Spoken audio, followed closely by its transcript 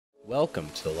Welcome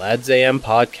to the Lads AM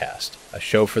podcast, a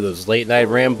show for those late night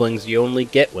ramblings you only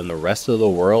get when the rest of the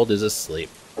world is asleep.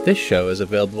 This show is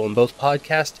available in both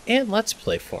podcast and Let's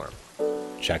Play form.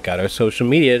 Check out our social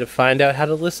media to find out how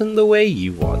to listen the way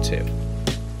you want to.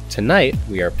 Tonight,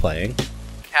 we are playing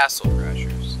Castle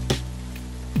Crashers.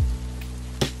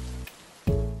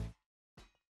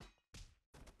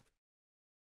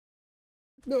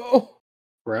 No,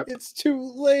 Rep. it's too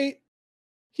late.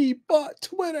 He bought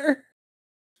Twitter.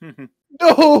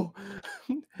 No,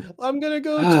 I'm gonna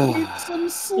go tweet some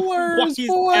slurs,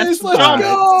 boys. Let's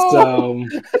go. So,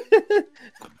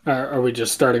 are we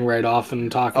just starting right off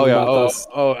and talking about this?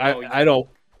 I don't.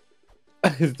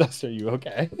 Dustin, are you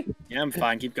okay? Yeah, I'm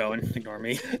fine. Keep going. Ignore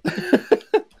me.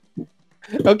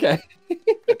 Okay.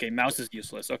 Okay, mouse is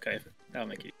useless. Okay, that'll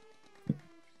make it.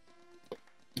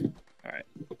 All right.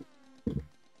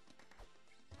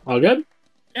 All good?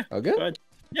 Yeah. All good? Go ahead.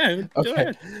 Yeah. Go Okay.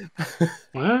 ahead.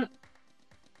 What?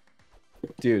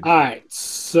 Dude, All right.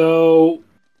 So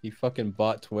he fucking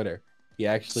bought Twitter. He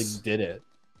actually did it.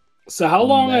 So how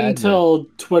long Madness. until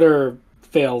Twitter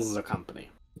fails as a company?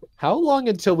 How long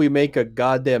until we make a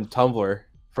goddamn Tumblr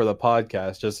for the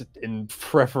podcast, just in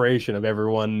preparation of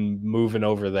everyone moving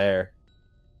over there?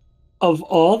 Of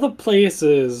all the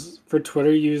places for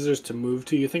Twitter users to move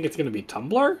to, you think it's going to be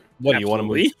Tumblr? What do you want to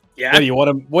move? Yeah. What do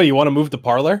you want to move to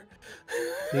Parlor?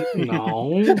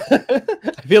 No.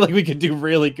 I feel like we could do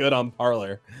really good on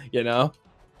Parlor, you know?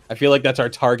 I feel like that's our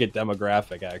target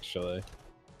demographic, actually.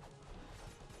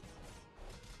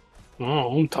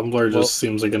 Oh, Tumblr just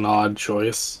seems like an odd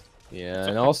choice. Yeah,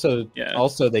 and also,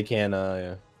 they can,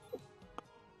 yeah.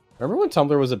 Remember when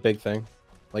Tumblr was a big thing?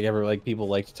 Like, people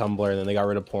liked Tumblr, and then they got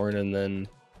rid of porn, and then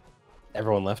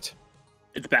everyone left.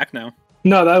 It's back now.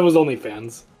 No, that was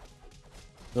OnlyFans.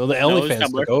 No, the OnlyFans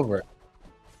took over.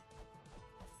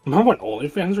 Remember when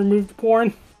OnlyFans removed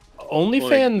porn?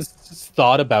 OnlyFans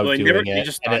thought about doing they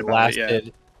just and it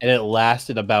lasted, and it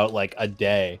lasted about like a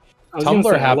day. I was Tumblr gonna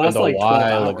say, it happened lasts a like 12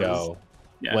 while hours. ago.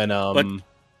 Yeah. When But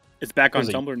it's back on was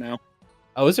it- Tumblr now.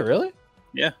 oh, is it really?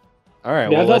 Yeah. All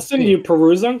right. Yeah, well, let's Dustin, see. you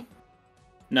perusing?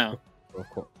 No, Of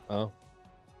course. Oh,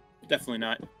 definitely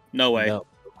not. No way. no, of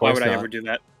Why course would I not. ever do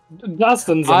that?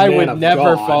 Dustin's a I man would of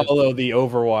never God. follow the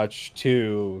Overwatch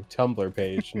 2 Tumblr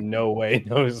page. No way,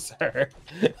 no sir.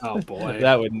 Oh boy.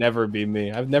 That would never be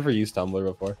me. I've never used Tumblr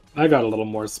before. I got a little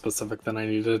more specific than I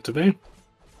needed it to be.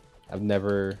 I've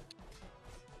never.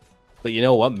 But you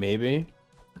know what? Maybe.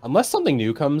 Unless something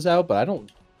new comes out, but I don't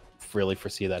really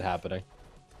foresee that happening.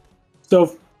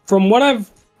 So, from what I've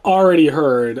already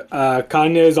heard,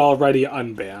 Kanye's already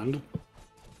unbanned.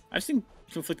 I've seen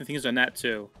conflicting things on that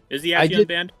too. Is he actually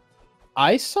unbanned?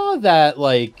 I saw that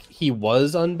like he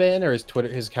was unbanned or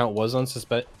his account was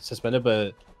suspended,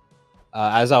 but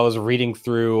as I was reading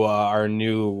through our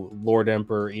new Lord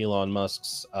Emperor Elon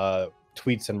Musk's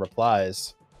tweets and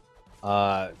replies,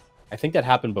 I think that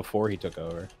happened before he took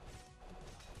over.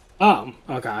 Oh,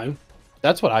 okay.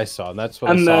 That's what I saw, and that's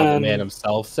what I saw the man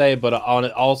himself say. But on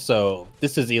it also,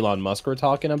 this is Elon Musk we're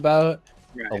talking about,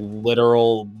 Right. a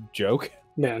literal joke.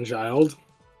 Man-child.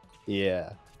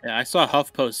 Yeah, I saw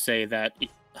HuffPost say that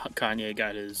Kanye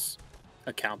got his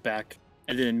account back,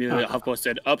 and then immediately HuffPost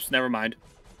said, "Oops, never mind."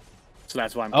 So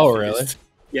that's why I'm confused. Oh, really?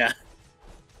 Yeah.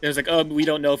 It was like, oh, we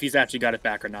don't know if he's actually got it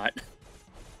back or not.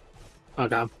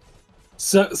 Okay.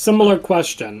 So, similar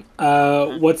question.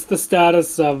 What's the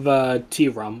status of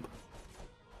T-Rump?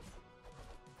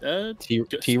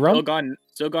 T-Rump?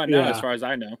 Still gone now, Yeah. as far as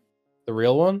I know. The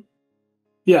real one?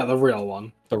 Yeah, the real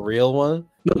one. The real one?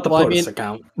 Not the Well, I POTUS mean,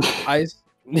 account. I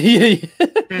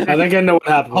think I know what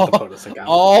happened with the POTUS account.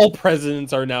 all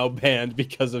presidents are now banned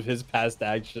because of his past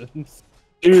actions.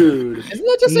 Dude, Isn't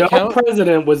that just no a count?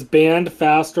 president was banned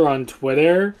faster on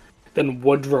Twitter than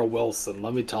Woodrow Wilson,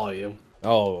 let me tell you.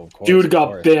 Oh, of course. Dude of got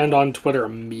course. banned on Twitter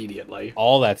immediately.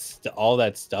 All that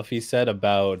stuff he said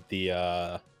about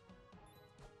the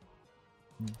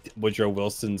Woodrow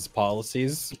Wilson's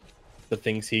policies, the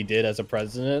things he did as a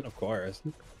president, of course.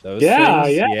 Those Yeah,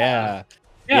 things, yeah. yeah.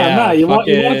 Matt, you want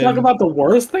to fucking- talk about the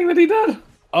worst thing that he did?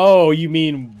 Oh, you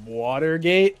mean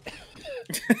Watergate?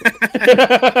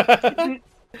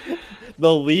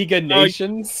 The League of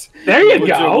Nations? There you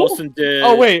Woodrow go. Wilson did.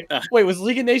 Oh, wait, was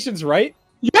League of Nations right?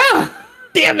 Yeah.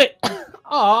 Damn it!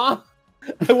 Aw,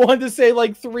 I wanted to say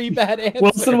like 3 bad answers.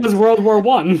 Wilson was World War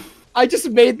One. I just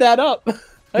made that up.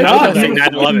 I No, didn't know. you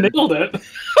 9/11. nailed it.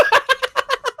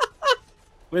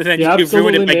 But then You you ruined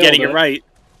absolutely it by nailed getting it. it right.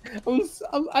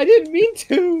 I didn't mean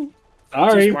to. Too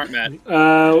Sorry. smart, Matt.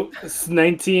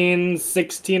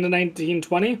 1916 to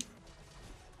 1920.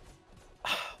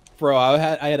 Bro,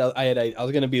 I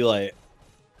was gonna be like,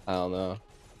 I don't know.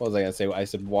 what was I gonna say? I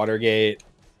said Watergate,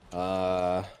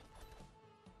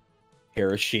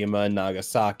 Hiroshima,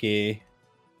 Nagasaki,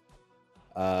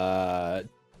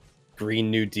 Green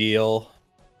New Deal,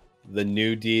 the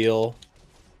New Deal,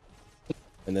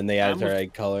 and then they added their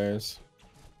egg colors.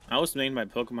 I was named my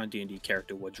Pokemon D&D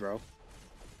character Woodrow.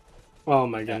 Oh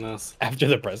my goodness! After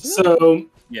the president. So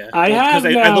yeah, I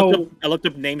looked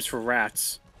up names for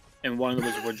rats, and one of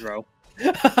them was Woodrow.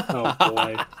 Oh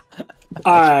boy!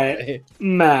 All right,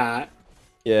 Matt.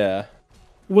 Yeah.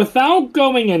 Without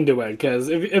going into it, because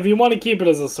if you want to keep it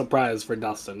as a surprise for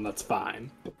Dustin, that's fine.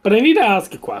 But I need to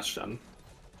ask a question.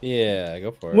 Yeah,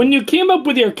 go for it. When you came up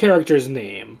with your character's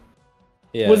name,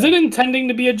 was it intending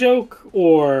to be a joke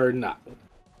or not?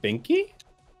 Binky?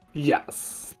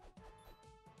 Yes.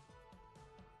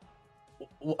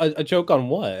 A joke on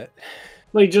what?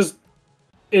 Like, just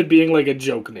it being like a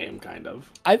joke name, kind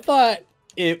of. I thought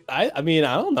it... I mean,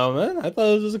 I don't know, man. I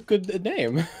thought it was a good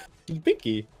name.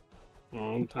 Binky. I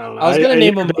don't know. I was gonna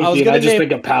name him. I just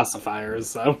think of pacifiers,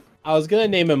 so. I was gonna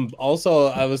name him.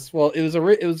 Also,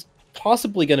 it was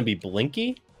possibly gonna be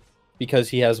Blinky, because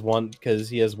he has one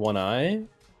eye.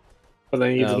 But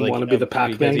then you didn't want to be the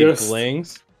Pac-Man ghost.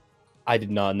 Blinks. I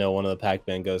did not know one of the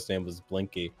Pac-Man ghosts' name was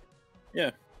Blinky.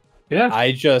 Yeah. Yeah.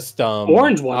 I just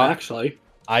orange one actually.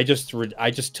 I just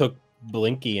took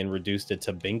Blinky and reduced it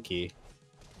to Binky.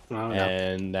 Oh, yeah.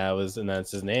 And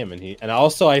that's his name, and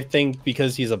also I think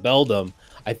because he's a Beldum,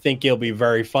 I think it'll be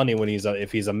very funny when if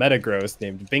he's a Metagross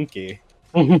named Binky.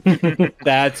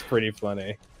 That's pretty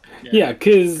funny. Yeah,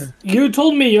 because you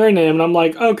told me your name, and I'm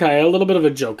like, okay, a little bit of a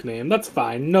joke name. That's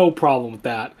fine, no problem with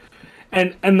that.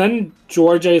 And then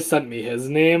George sent me his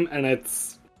name, and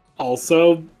it's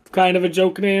also kind of a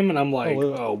joke name, and I'm like,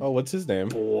 oh what's his name?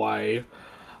 Boy,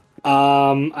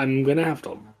 I'm gonna have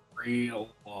to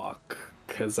re-look.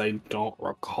 Because I don't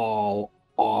recall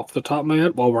off the top of my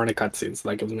head. Well, we're in a cutscene, so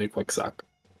that gives me a quick sec.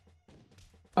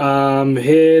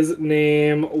 His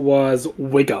name was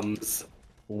Wiggums.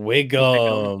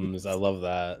 Wiggums. I love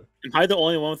that. Am I the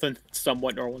only one with a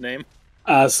somewhat normal name?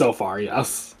 So far,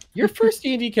 yes. Your first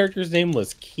D&D character's name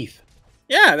was Keith.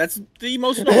 Yeah, that's the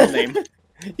most normal name.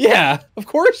 Yeah, of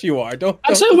course you are.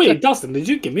 Actually, wait, Dustin, did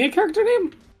you give me a character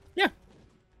name? Yeah.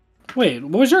 Wait,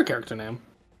 what was your character name?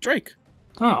 Drake.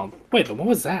 Oh, wait, then what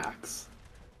was Zach's?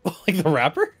 Like the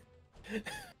rapper?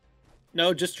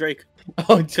 No, just Drake.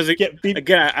 Oh, because again,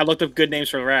 I looked up good names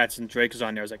for rats, and Drake was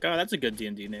on there. I was like, oh, that's a good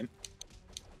D&D name.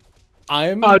 I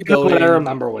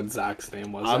remember what Zach's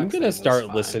name was. I'm gonna start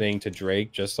listening to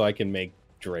Drake just so I can make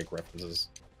Drake references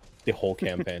the whole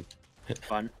campaign.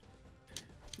 Fun.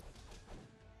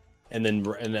 And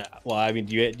well, I mean,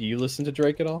 do you listen to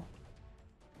Drake at all?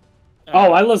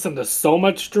 Oh, I listen to so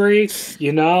much Drake,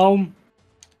 you know.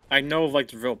 I know of like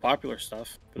the real popular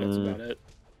stuff, but that's about it.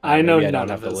 I know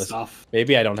none of his stuff.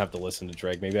 Maybe I don't have to listen to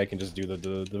Drake. Maybe I can just do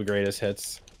the greatest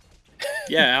hits.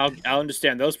 Yeah, I'll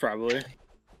understand those probably.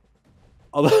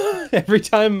 Although every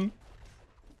time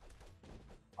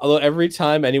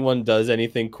anyone does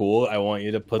anything cool, I want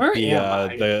you to put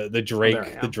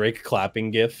the Drake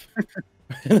clapping gif.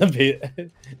 When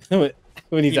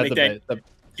he's at the can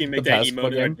you make that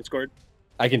emote in our Discord?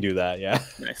 I can do that, yeah.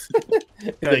 Nice.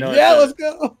 Let's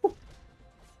go.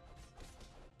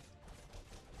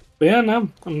 But yeah, no,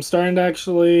 I'm starting to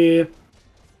actually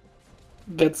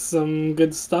get some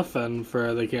good stuff in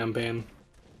for the campaign.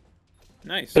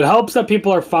 Nice. It helps that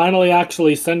people are finally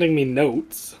actually sending me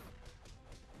notes.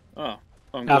 Oh,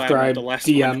 well, after I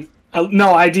DM.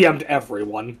 No, I DM'd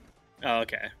everyone. Oh,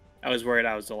 okay. I was worried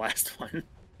I was the last one.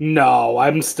 No,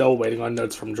 I'm still waiting on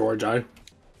notes from George.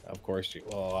 Of course you.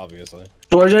 Well, obviously.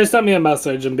 George sent me a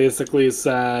message and basically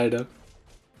said,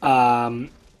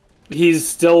 he's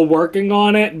still working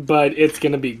on it, but it's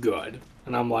gonna be good.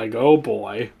 And I'm like, oh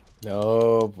boy.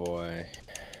 Oh boy.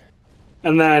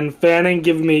 And then Fanning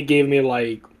gave me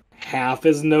like half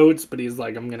his notes, but he's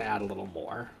like, I'm gonna add a little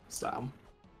more. So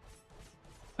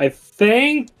I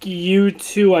think you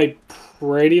two, I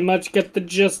pretty much get the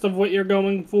gist of what you're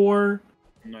going for.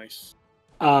 Nice.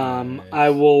 I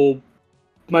will.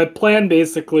 My plan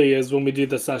basically is when we do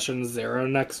the session 0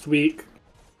 next week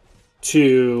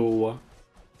to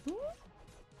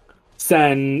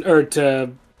send or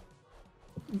to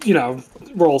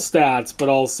roll stats, but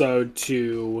also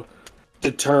to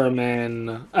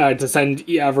determine to send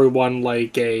everyone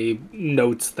like a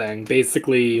notes thing,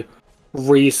 basically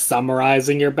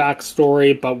re-summarizing your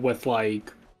backstory, but with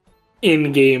like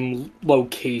in-game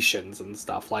locations and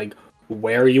stuff, like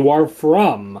where you are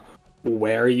from,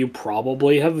 where you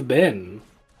probably have been.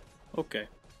 Okay.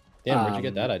 Damn, where'd you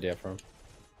get that idea from?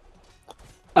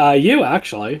 You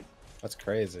actually. That's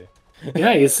crazy.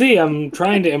 Yeah, you see, I'm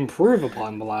trying to improve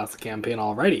upon the last campaign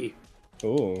already.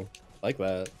 Ooh, like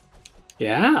that.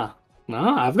 Yeah.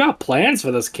 No, I've got plans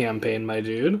for this campaign, my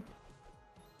dude.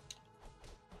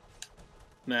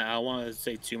 Man, I don't want to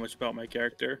say too much about my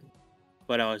character,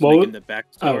 but I was Well, making the oh,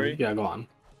 backstory. yeah, go on.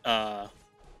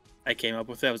 I came up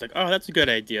with it. I was like, oh, that's a good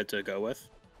idea to go with.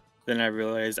 Then I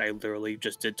realized I literally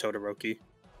just did Todoroki.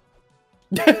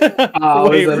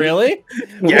 Wait, really?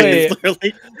 Yeah, Wait.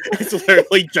 it's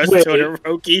literally just Wait.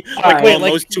 Todoroki, Alright. Wait,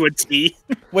 almost to a T.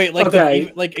 Wait, like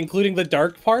Okay. like including the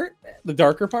dark part, the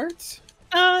darker parts.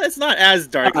 It's not as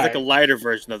dark. It's like a Alright. lighter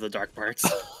version of the dark parts.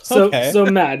 Okay. So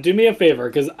Matt, do me a favor,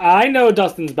 because I know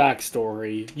Dustin's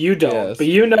backstory. You don't, Yes. but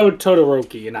you know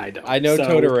Todoroki, and I don't. I know so,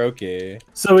 Todoroki.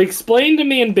 So explain to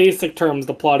me in basic terms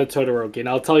the plot of Todoroki, and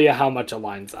I'll tell you how much it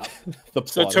lines up. The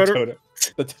So plot of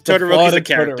Todoroki's a of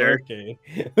character.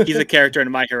 Todoroki. He's a character in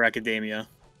My Hero Academia.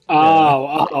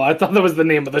 Oh, I thought that was the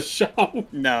name of the show.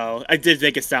 No, I did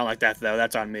make it sound like that though.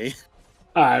 That's on me.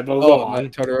 Alright, but go Oh, on.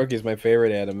 Todoroki is my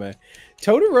favorite anime.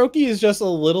 Todoroki is just a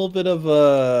little bit of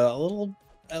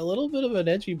a little bit of an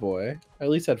edgy boy, or at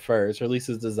least at first, or at least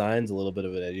his design's a little bit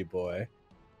of an edgy boy.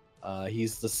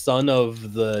 He's the son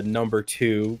of the number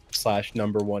 2 /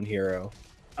 number 1 hero.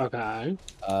 Okay.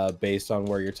 Based on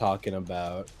where you're talking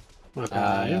about.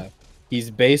 Okay. He's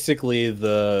basically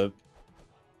the.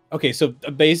 Okay, so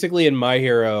basically in My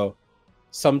Hero,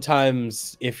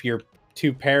 sometimes if your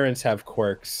 2 parents have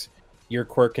quirks, your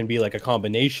quirk can be like a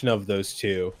combination of those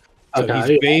 2. So Okay, he's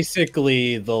yeah.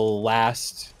 basically the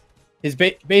last.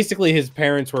 Basically his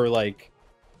parents were like.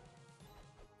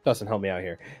 Dustin, help me out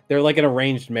here. They're like an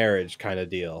arranged marriage kind of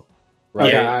deal,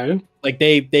 right? Okay. Like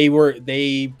they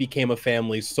became a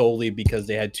family solely because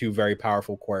they had 2 very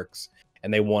powerful quirks,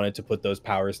 and they wanted to put those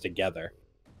powers together.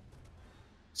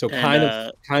 So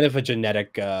And, kind of a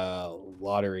genetic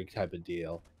lottery type of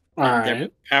deal. and their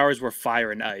Alright. powers were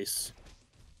fire and ice.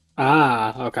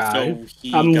 Okay.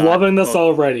 So I'm got loving this both-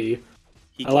 already.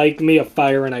 he- I like me a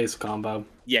fire and ice combo.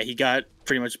 Yeah, he got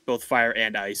pretty much both fire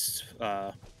and ice.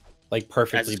 Like As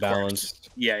perfectly his quirks. balanced.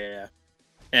 Yeah.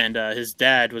 And his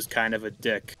dad was kind of a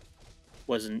dick.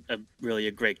 Wasn't really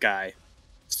a great guy.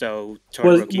 So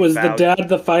Todoroki Was the vowed, dad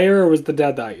the fire or was the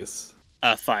dad the ice?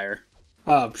 fire.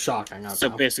 Oh, shocking. Okay. So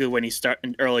basically, when he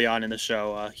started early on in the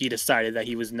show, he decided that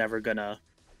he was never gonna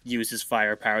use his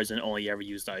fire powers and only ever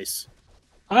used ice.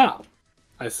 Oh,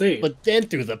 I see. But then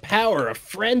through the power of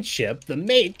friendship, the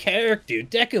main character,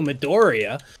 Deku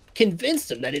Midoriya,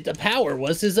 convinced him that the power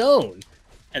was his own.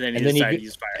 And then he And then he decided g- to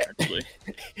use fire eventually.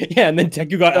 Yeah, and then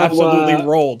Deku got So, absolutely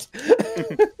rolled.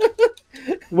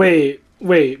 Wait.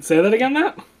 Say that again,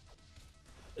 Matt?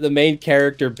 The main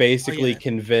character basically yeah.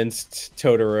 convinced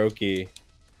Todoroki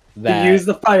To that use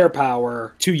the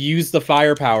firepower. to use the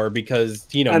firepower because,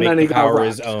 you know, And then make he the got power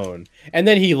his wrecked. own. And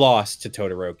then he lost to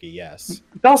Todoroki, yes.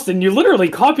 Dustin, you literally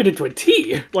copied it to a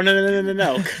T. Well,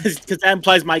 no, because that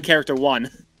implies my character won.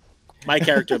 My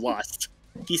character lost.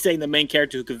 He's saying the main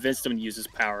character who convinced him to use his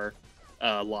power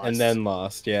lost. And then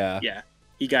lost, yeah. Yeah,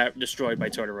 he got destroyed by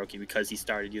Todoroki because he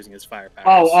started using his fire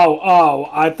powers. Oh,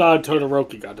 I thought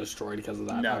Todoroki got destroyed because of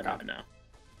that. No, Okay. no.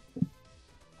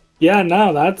 Yeah,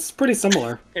 no, that's pretty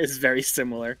similar. It's very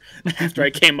similar. After I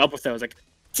came up with it, I was like,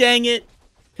 dang it.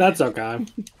 That's okay.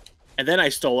 And then I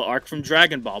stole an arc from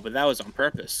Dragon Ball, but that was on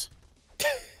purpose.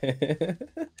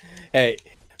 Hey,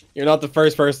 you're not the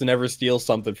first person to ever steal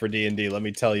something for D&D, let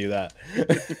me tell you that.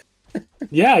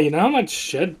 Yeah, you know how much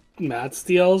shit Matt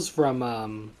steals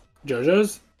from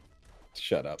JoJo's?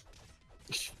 Shut up.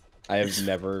 I have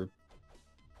never...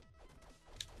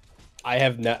 I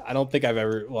don't think I've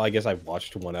ever... Well, I guess I've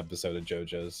watched 1 episode of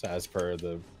JoJo's as per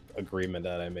the agreement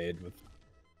that I made with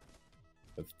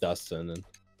Dustin, and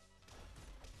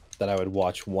that I would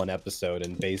watch 1 episode,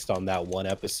 and based on that 1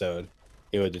 episode,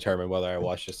 it would determine whether I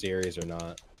watched the series or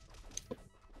not.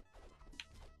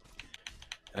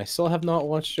 I still have not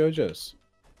watched JoJo's.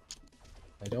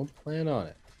 I don't plan on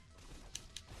it.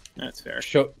 That's fair.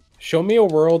 Show me a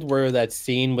world where that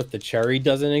scene with the cherry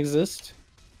doesn't exist,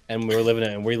 and we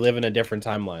live in a different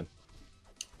timeline.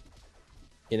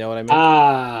 You know what I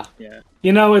mean? Yeah.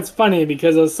 You know, it's funny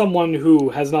because as someone who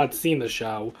has not seen the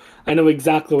show, I know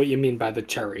exactly what you mean by the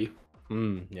cherry.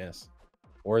 Yes.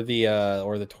 Or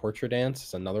the torture dance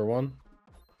is another one.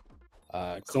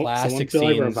 Classic Someone feel scenes.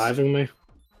 like reviving me?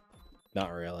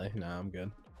 Not really. No, I'm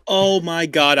good. Oh my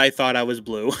god, I thought I was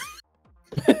blue.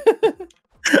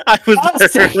 I was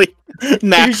literally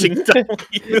mashing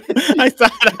W. I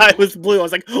thought I was blue. I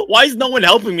was like, why is no one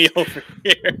helping me over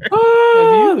here?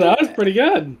 Oh, that was pretty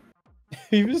good.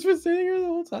 You've just been sitting here the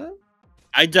whole time?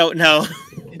 I don't know.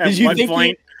 At Did you one think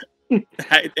point,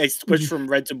 I switched from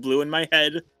red to blue in my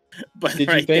head, but Did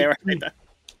right you think? there,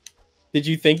 Did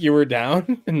you think you were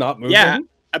down and not moving? yeah,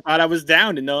 I thought I was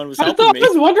down and no one was I helping me.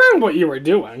 was wondering what you were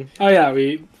doing. Oh yeah,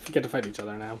 we get to fight each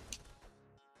other now.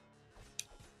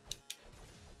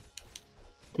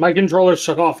 My controller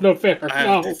shut off. No fair. No.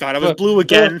 I thought I was blue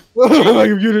again. My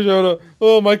computer shut off.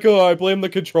 Oh my god! I blame the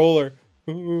controller.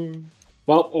 Can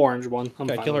Well, orange one.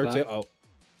 I'm I fine kill her with too? that. Oh,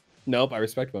 nope. I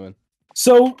respect women.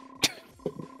 So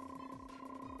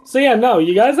yeah, no,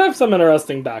 you guys have some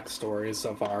interesting backstories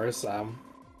so far. So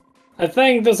I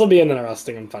think this will be an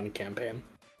interesting and fun campaign.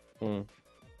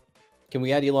 Can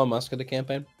we add Elon Musk to the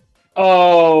campaign?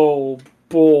 Oh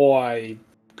boy,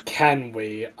 can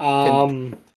we?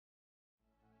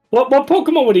 What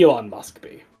Pokemon would Elon Musk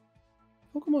be?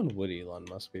 Pokemon would Elon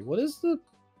Musk be? What is the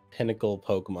pinnacle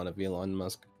Pokemon of Elon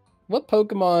Musk? What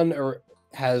Pokemon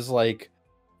has like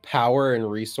power and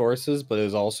resources, but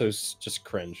is also just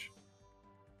cringe?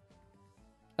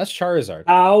 That's Charizard.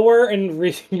 Power and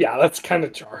yeah, that's kind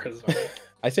of Charizard.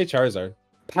 I say Charizard.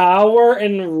 Power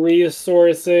and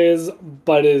resources,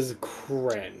 but is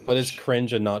cringe. But it's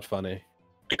cringe and not funny.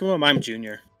 Pokemon Mime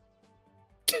Jr.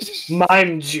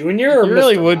 Mime Jr. or You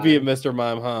really Mr. would Mime? be a Mr.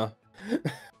 Mime, huh?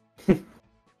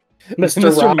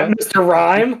 Mr. Rhyme? Mr.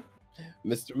 Rhyme?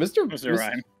 Mr.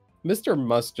 Rhyme. Mr.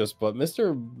 Musk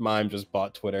Mr. Mime just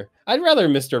bought Twitter. I'd rather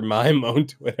Mr. Mime own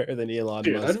Twitter than Elon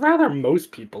Dude, Musk. I'd rather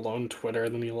most people own Twitter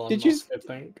than Elon Musk, I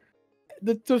think.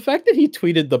 The fact that he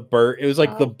tweeted the bird, it was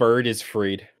like the bird is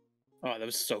freed. Oh, that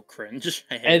was so cringe.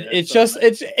 I And hated it's so just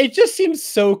much. it just seems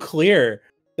so clear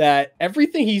that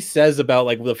everything he says about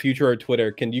like the future of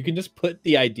Twitter you can just put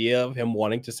the idea of him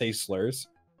wanting to say slurs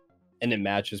and it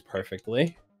matches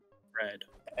perfectly. Red.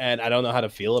 And I don't know how to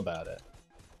feel about it.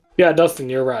 Yeah, Dustin,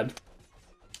 you're red.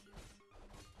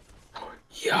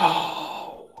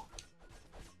 Yo!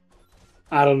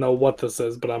 I don't know what this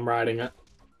is, but I'm riding it.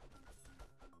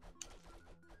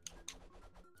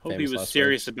 Hope Famous he was last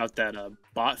serious words. about that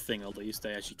bot thing, at least.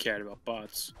 They actually cared about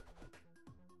bots.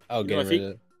 Oh, You know, get if rid he-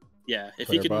 of it. Yeah, if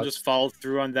Twitter he can bots? just follow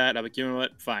through on that, I'm like, you know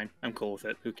what? Fine. I'm cool with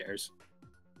it. Who cares?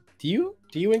 Do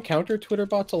you encounter Twitter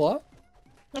bots a lot?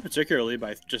 Not particularly, but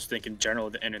I just think in general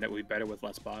the internet would be better with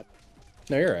less bots.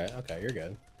 No, you're right. Okay, you're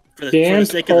good. For the Can't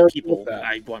sake of the argue people, with that.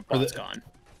 I want For the- bots gone.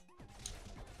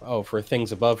 Oh, for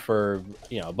things above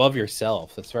above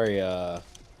yourself. That's very it's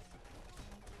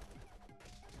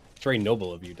very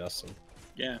noble of you, Dustin.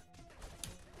 Yeah.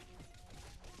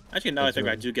 Actually, now I That's think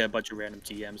I really- do get a bunch of random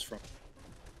TMs from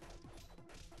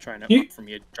trying to You- up for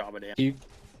me a job a day.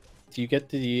 Do you get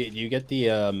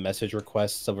the message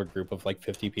requests of a group of like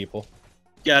 50 people?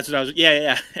 Yeah, that's what I was.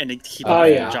 Yeah. And they keep Oh,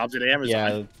 offering yeah. jobs at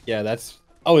Amazon. Yeah, that's.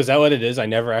 Oh, is that what it is? I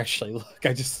never actually look.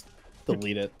 I just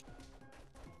delete it.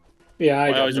 Yeah, I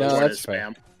I got always it. No, report it that's as fair.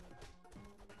 spam.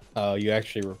 Oh, you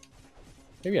actually.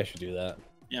 Maybe I should do that.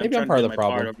 Yeah, Maybe I'm trying part to of do the my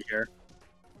part problem. over here.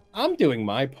 I'm doing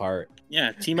my part.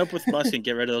 Yeah, team up with Musk and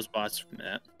get rid of those bots from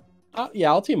that. Yeah,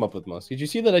 I'll team up with Musk. Did you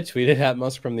see that I tweeted at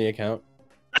Musk from the account?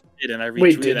 And I retweeted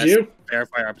Wait, did that you?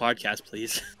 verify our podcast,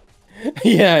 please.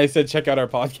 Yeah, I said check out our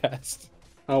podcast.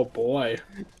 Oh boy.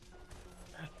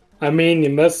 I mean, you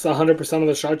miss 100% of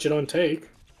the shots you don't take.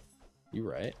 You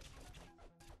right.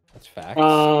 That's facts.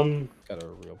 Got a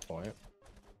real point.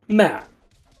 Matt,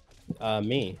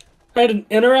 Me. I had an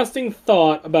interesting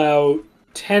thought about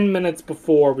 10 minutes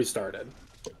before we started.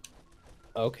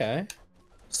 Okay.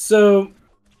 So,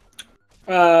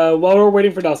 while we were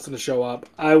waiting for Dustin to show up,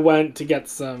 I went to get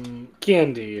some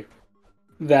candy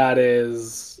that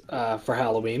is for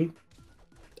Halloween.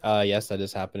 Yes, that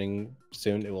is happening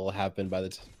soon. It will happen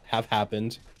have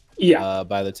happened. Yeah.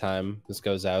 By the time this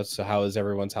goes out. So how was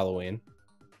everyone's Halloween?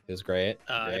 It was great.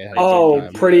 Great. Had a good Oh,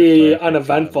 time. pretty Perfect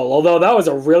uneventful. time. Although that was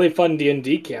a really fun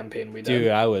D&D campaign we did. Dude,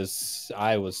 I was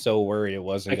so worried it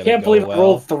wasn't I gonna can't go believe well. I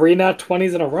rolled 3 nat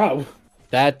 20s in a row.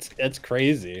 That's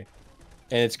crazy.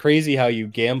 And it's crazy how you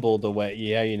gambled away.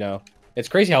 Yeah, it's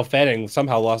crazy how Fanning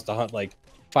somehow lost like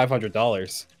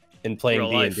 $500 in playing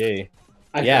Real life. D&D.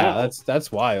 I Yeah, know.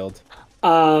 that's wild.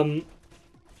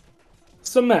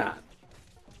 So Matt,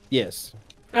 Yes.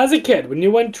 as a kid, when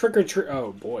you went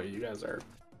oh boy, you guys are.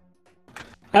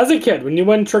 As a kid, when you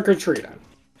went trick or treating,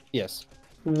 Yes.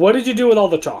 what did you do with all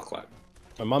the chocolate?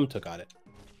 My mom took on it.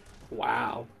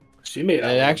 Wow, she made It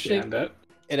actually- it.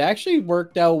 It actually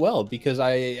worked out well because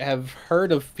I have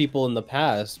heard of people in the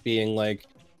past being like,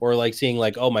 or like seeing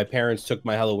like, oh, my parents took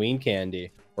my Halloween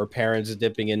candy, or parents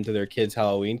dipping into their kids'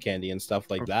 Halloween candy and stuff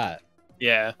like that.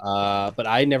 Yeah. But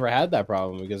I never had that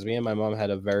problem because me and my mom had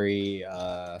a very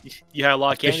You had a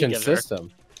lot of candy efficient together.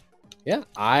 system. Yeah,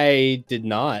 I did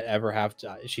not ever have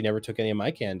to. She never took any of my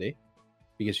candy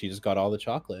because she just got all the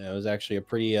chocolate. And it was actually a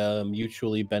pretty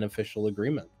mutually beneficial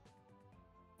agreement.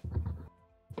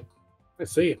 I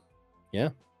see. Yeah.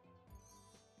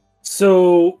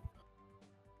 So,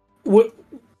 what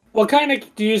kind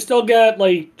of do you still get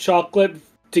like chocolate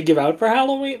to give out for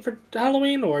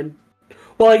Halloween or?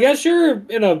 Well, I guess you're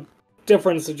in a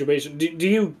different situation. Do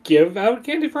you give out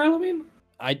candy for Halloween?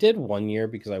 I did one year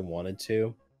because I wanted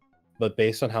to, but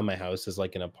based on how my house is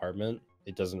like an apartment,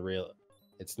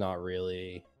 it's not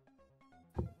really.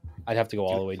 I'd have to go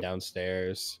all the way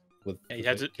downstairs with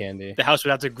candy. The house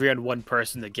would have to agree on one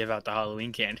person to give out the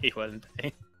Halloween candy, wouldn't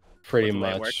they? Pretty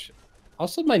much.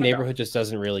 Also, my neighborhood just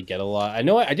doesn't really get a lot. I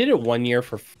know I did it one year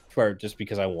for just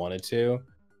because I wanted to,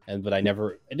 but I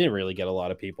didn't really get a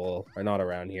lot of people. Are not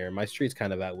around here. My street's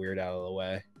kind of that weird out of the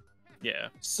way. Yeah.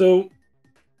 So,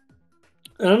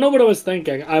 I don't know what I was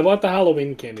thinking. I bought the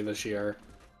Halloween candy this year,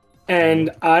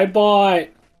 and I bought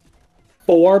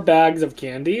 4 bags of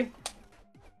candy.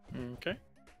 Okay.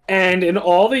 And in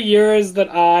all the years that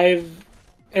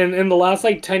in the last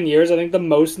like 10 years, I think the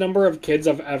most number of kids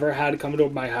I've ever had come to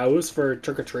my house for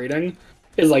trick-or-treating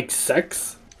is like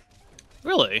 6.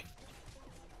 Really?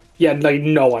 Yeah, like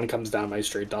no one comes down my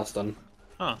street, Dustin.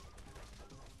 Huh.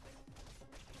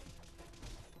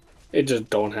 It just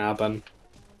don't happen.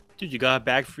 Dude, you got a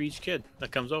bag for each kid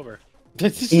that comes over.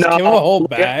 Just give him a whole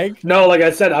bag? No, like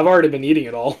I said, I've already been eating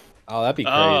it all. Oh, that'd be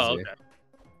crazy. Oh, okay.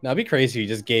 That'd be crazy if you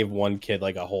just gave one kid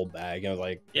like a whole bag. I was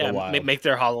like, yeah, make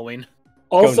their Halloween.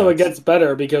 Also, it gets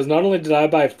better because not only did I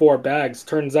buy 4 bags,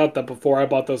 turns out that before I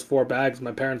bought those 4 bags,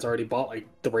 my parents already bought like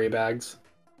 3 bags.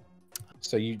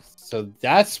 So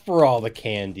that's where all the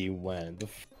candy went.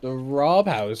 The Rob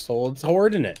household's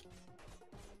hoarding it.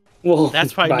 Well,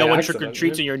 that's why no one trick or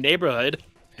treats in your neighborhood.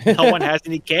 No one has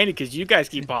any candy because you guys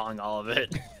keep buying all of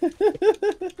it.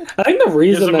 I think the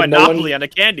reason there's a monopoly on the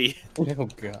candy. Oh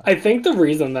god. I think the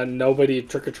reason that nobody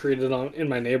trick or treated in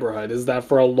my neighborhood is that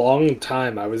for a long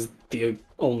time I was the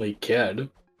only kid.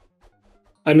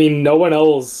 I mean, no one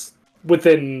else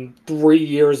within 3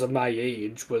 years of my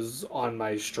age was on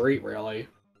my street, really.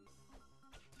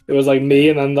 It was like me,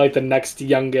 and then like the next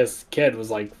youngest kid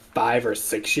was like 5 or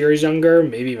 6 years younger,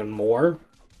 maybe even more.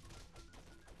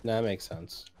 No, that makes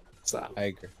sense. So I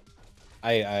agree.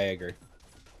 I agree.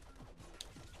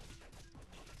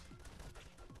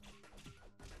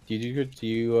 Do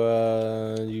you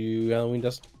Halloween,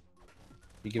 Dustin?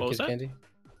 Do you give kids candy?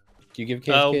 Do you give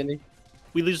kids candy?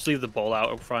 We just leave the bowl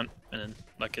out up front and then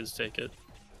let kids take it.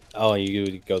 Oh,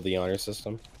 you go the honor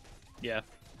system? Yeah.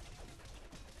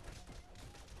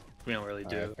 We don't really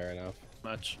do fair enough.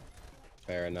 much.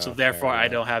 Fair enough. So therefore, I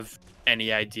don't have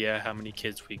any idea how many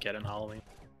kids we get in Halloween.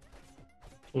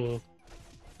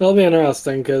 That'll be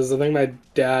interesting because I think my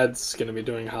dad's gonna be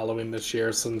doing Halloween this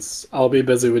year since I'll be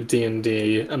busy with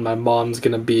D&D, and my mom's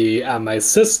gonna be at my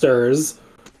sister's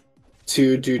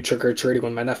to do trick or treating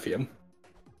with my nephew.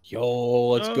 Yo,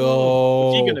 let's go.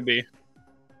 What's he gonna be?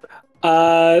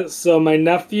 So my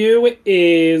nephew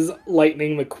is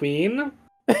Lightning McQueen.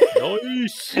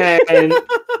 Nice. And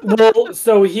well,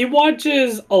 so he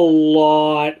watches a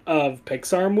lot of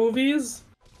Pixar movies.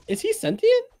 Is he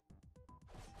sentient?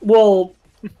 Well,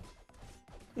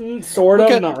 sort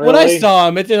of, not really. When I saw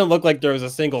him, it didn't look like there was a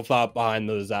single thought behind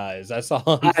those eyes. That's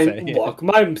all I'm saying. Look,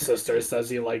 my sister says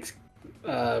he likes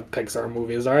Pixar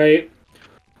movies, alright?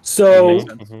 So,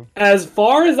 as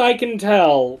far as I can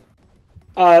tell,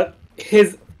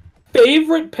 his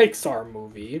favorite Pixar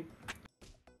movie,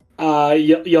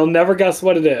 you'll never guess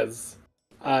what it is.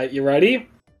 You ready?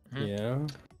 Yeah.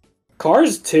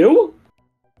 Cars 2?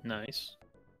 Nice.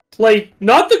 Like,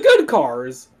 not the good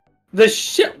Cars, the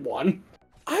shit one.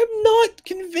 I'm not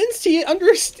convinced he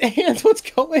understands what's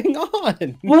going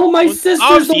on. Well, my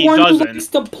sister's the one who likes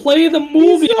to play the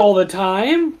movie all the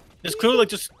time. It's clearly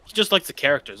like he just likes the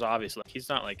characters, obviously. He's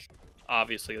not like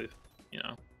obviously,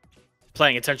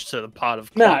 paying attention to the plot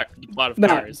of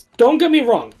Cars. Don't get me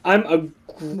wrong. I'm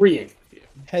agreeing with you.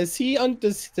 Does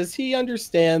he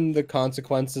understand the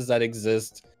consequences that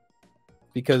exist?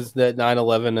 Because that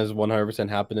 9/11 has 100%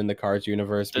 happened in the Cars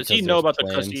universe. Does he know about the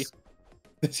Cussy?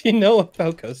 Does he know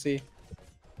about Cussy?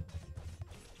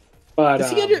 But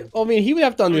I mean, he would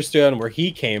have to understand where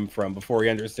he came from before he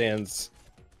understands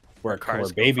where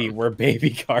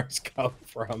baby cars come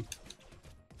from.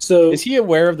 So is he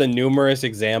aware of the numerous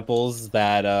examples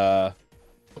that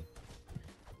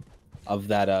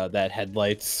that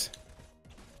headlights?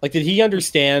 Like, did he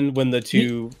understand when the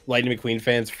two Lightning McQueen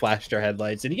fans flashed their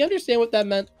headlights? Did he understand what that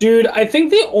meant? Dude, I think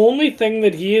the only thing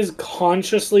that he is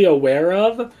consciously aware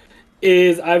of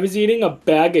is I was eating a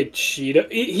bag of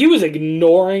Cheetos. He was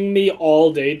ignoring me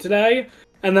all day today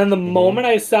And then the moment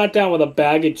I sat down with a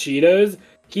bag of Cheetos,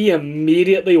 he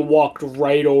immediately walked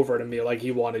right over to me like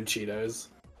he wanted Cheetos.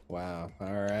 Wow. All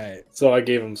right. So I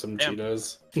gave him some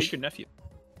Cheetos. He's your nephew.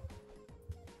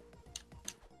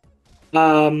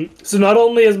 So not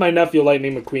only is my nephew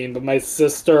Lightning McQueen, but my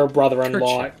sister,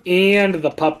 brother-in-law, and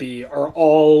the puppy are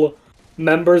all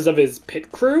members of his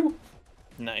pit crew.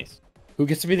 Nice. Who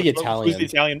gets to be the Italian? Who's the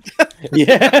Italian?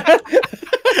 Yeah.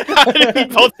 How did we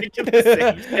both think of the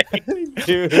same thing?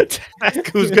 Dude.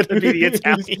 Who's gonna be the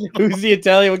Italian? Who's the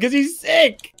Italian? Because he's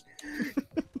sick.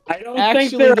 I don't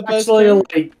think they're actually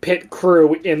like pit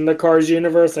crew in the Cars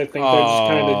universe. I think they're just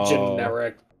kind of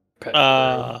generic pit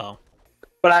crew.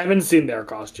 But I haven't seen their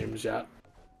costumes yet.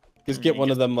 Just get one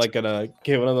of them like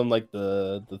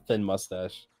the thin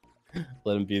mustache.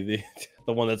 Let him be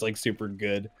the one that's like super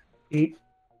good. And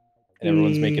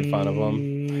everyone's making fun of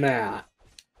him. Nah.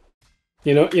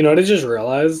 You know what I just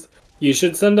realized? You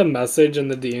should send a message in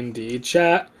the D&D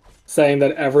chat saying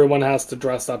that everyone has to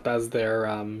dress up as their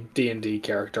D&D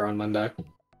character on Monday.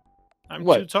 I'm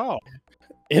too tall.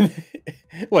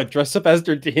 What, dress up as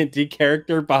their D&D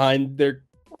character behind their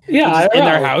in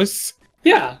their house?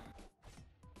 Yeah.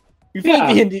 You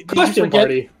play D&D costume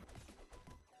party.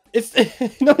 It's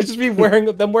it's just wearing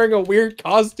a weird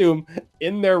costume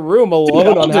in their room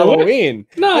alone on Halloween.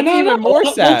 No, even more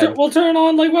sad. We'll turn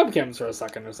on like webcams for a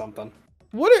second or something.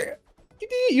 You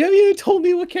haven't even told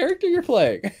me what character you're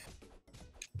playing.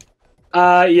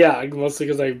 Yeah, mostly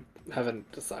because I haven't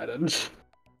decided.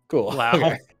 Cool. Wow.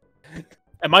 Okay.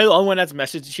 Am I the only one that's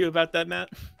messaged you about that, Matt?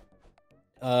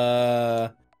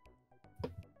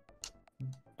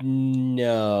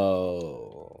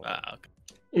 No. Okay.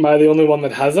 Am I the only one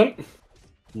that hasn't?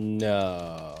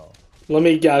 No. Let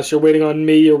me guess. You're waiting on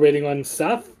me. You're waiting on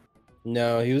Seth.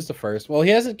 No, he was the first. Well,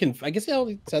 he hasn't. I guess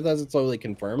Seth hasn't totally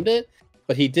confirmed it,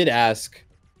 but he did ask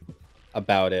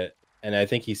about it, and I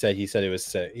think he said it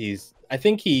was. I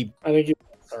think he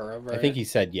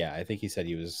said yeah. I think he said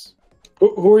he was.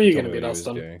 Who are you going to be,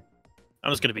 Dustin?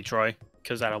 I'm just going to be Troy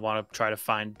because I don't want to try to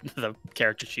find the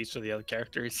character sheets for the other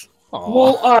characters. Aww.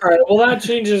 Well, alright. Well, that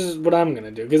changes what I'm going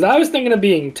to do. Because I was thinking of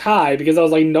being Ty, because I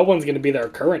was like, no one's going to be their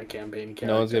current campaign character.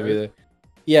 No one's going to be there.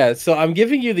 Yeah, so I'm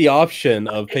giving you the option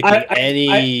of picking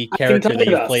any character that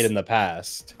you've played in the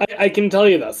past. I can tell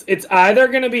you this. It's either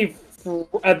going to be,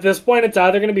 at this point, it's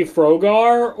either going to be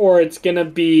Frogar, or it's going to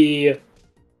be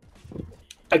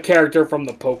a character from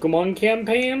the Pokemon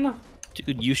campaign.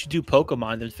 Dude, you should do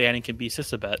Pokemon, then Fanning can be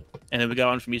Sisabet, and then we go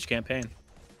on from each campaign.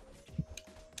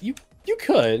 You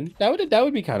could. That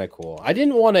would be kind of cool. I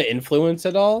didn't want to influence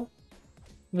at all.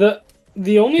 The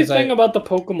only thing about the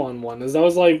Pokemon one is I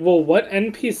was like, well, what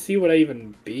NPC would I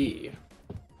even be?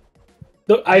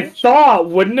 I thought,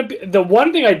 wouldn't it be... The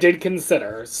one thing I did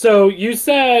consider... So, you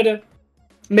said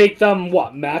make them,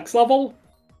 what, max level?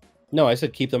 No, I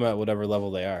said keep them at whatever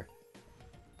level they are.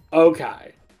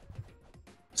 Okay.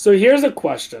 So here's a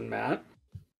question, Matt.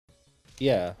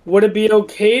 Yeah. Would it be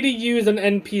okay to use an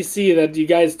NPC that you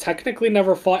guys technically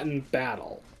never fought in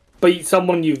battle, but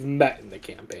someone you've met in the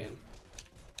campaign?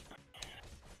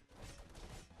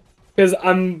 Because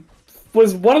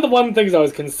one of the things I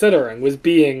was considering was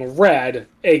being Red,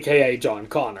 aka John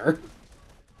Connor.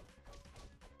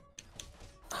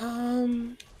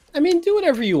 I mean, do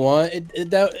whatever you want.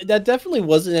 That definitely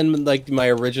wasn't in like my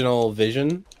original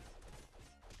vision.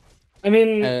 I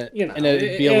mean, and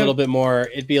it'd be a little bit more.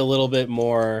 It'd be a little bit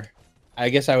more. I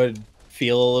guess I would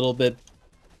feel a little bit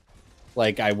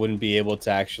like I wouldn't be able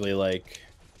to actually like.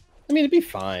 I mean, it'd be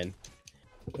fine.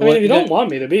 I mean, if you don't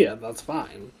want me to be it, that's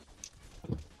fine.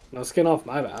 No skin off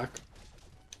my back.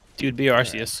 Dude, be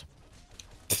Arceus.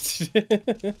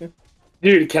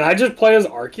 Dude, can I just play as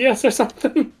Arceus or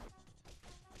something?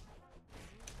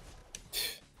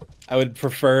 I would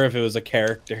prefer if it was a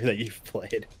character that you've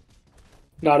played.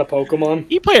 Not a Pokemon.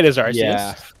 You played as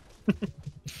Arceus.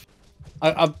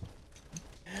 Yeah.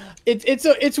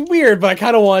 It's weird, but I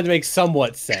kind of wanted to make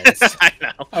somewhat sense. I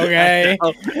know. Okay. I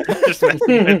know. Just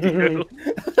messing with you.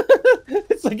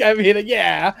 It's like, I mean,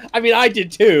 yeah. I mean, I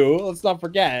did too. Let's not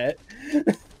forget.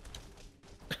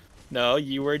 No,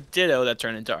 you were Ditto that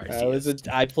turned into Arceus.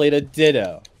 I played a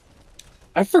Ditto.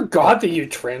 I forgot that you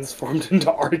transformed into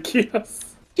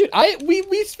Arceus. Dude,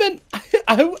 we spent.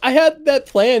 I had that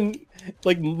plan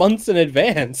like months in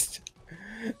advance.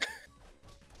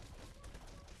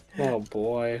 Oh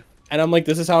boy. And I'm like,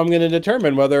 this is how I'm going to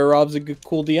determine whether Rob's a good,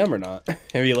 cool DM or not.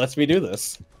 If he lets me do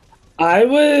this.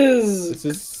 This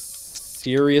is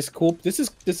serious cool. This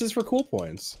is for cool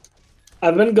points.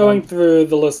 I've been going through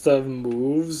the list of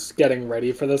moves, getting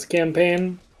ready for this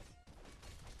campaign.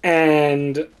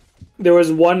 And there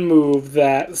was one move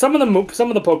that some of the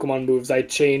Pokemon moves I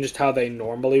changed how they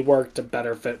normally work to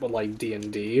better fit with like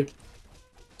D&D,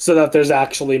 so that there's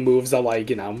actually moves that like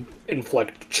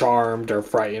inflict charmed or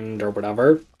frightened or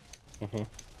whatever. Mm-hmm.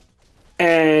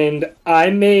 And I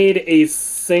made a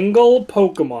single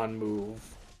Pokemon move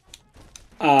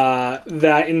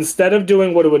that instead of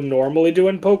doing what it would normally do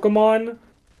in Pokemon,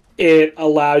 it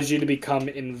allows you to become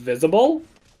invisible.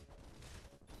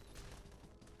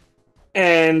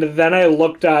 And then I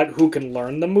looked at who can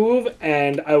learn the move,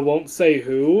 and I won't say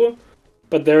who,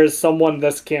 but there is someone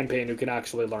this campaign who can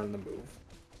actually learn the move.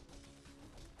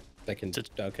 They can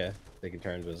They can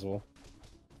turn invisible.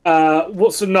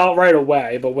 Well, so not right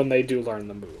away, but when they do learn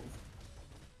the move.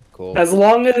 Cool. As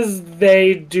long as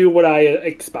they do what I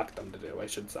expect them to do, I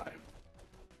should say.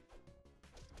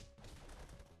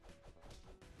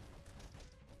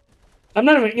 I'm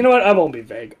not even. You know what? I won't be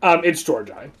vague. It's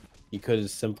Georgi. You could have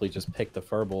simply just picked the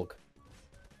Furbolg.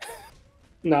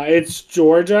 No, it's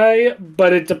Georgi,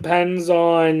 but it depends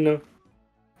on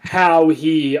how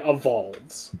he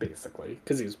evolves, basically,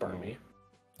 because he's Burmy.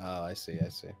 Oh, I see.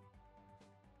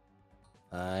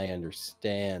 I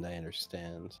understand.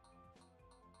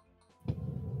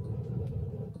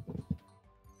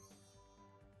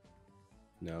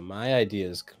 No, my idea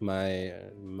is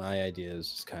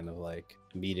just kind of like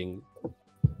meeting,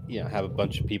 have a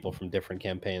bunch of people from different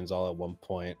campaigns all at one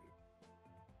point,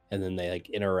 and then they like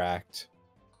interact,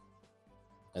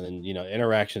 and then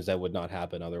interactions that would not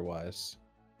happen otherwise.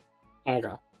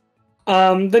 Okay.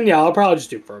 Then yeah, I'll probably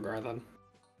just do Fergar then.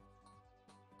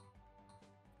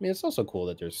 I mean, it's also cool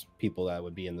that there's people that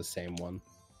would be in the same one.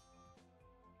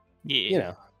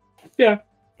 Yeah. Yeah.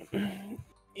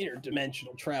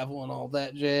 Interdimensional travel and all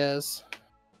that jazz.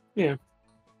 Yeah.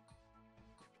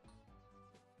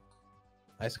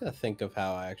 I just gotta think of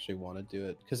how I actually want to do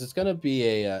it, because it's gonna be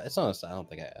it's honest. I don't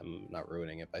think I'm not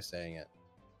ruining it by saying it.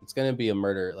 It's gonna be a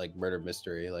murder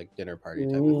mystery, like dinner party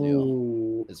type of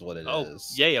deal, is what it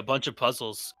is. Yay, a bunch of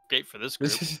puzzles. Great for this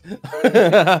group.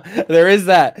 There is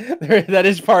that. That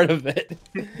is part of it.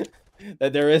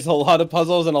 That there is a lot of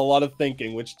puzzles and a lot of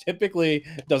thinking, which typically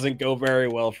doesn't go very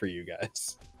well for you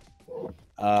guys.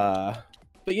 But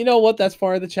you know what? That's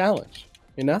part of the challenge.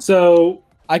 So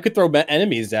I could throw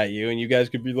enemies at you, and you guys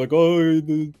could be like, "Oh."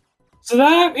 So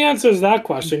that answers that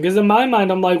question, because in my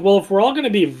mind, I'm like, well, if we're all going to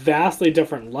be vastly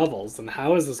different levels, then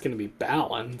how is this going to be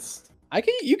balanced?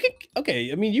 You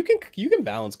can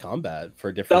balance combat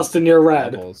for different Dustin, you're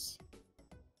red. levels.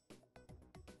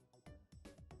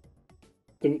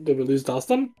 Did we lose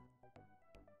Dustin?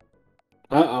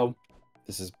 Uh-oh.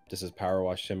 This is Power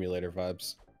Wash Simulator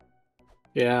vibes.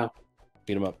 Yeah.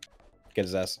 Beat him up. Get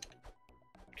his ass.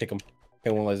 Kick him.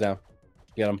 Hit one lays down.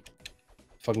 Get him.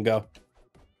 Fucking go.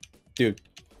 Dude.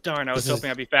 Darn, I was hoping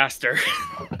I'd be faster.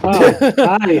 Oh,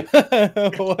 hi.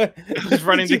 What? I was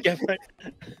running to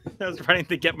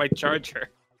get my charger.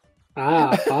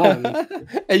 Ah, fun.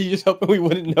 And you just hoping we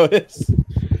wouldn't notice.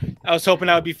 I was hoping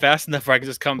I would be fast enough where I could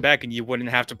just come back and you wouldn't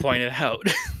have to point it out.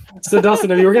 So, Dustin,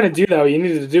 if you were going to do that, what you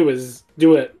needed to do is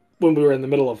do it when we were in the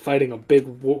middle of fighting a big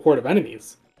horde of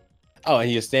enemies. Oh, and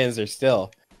he just stands there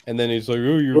still. And then he's like,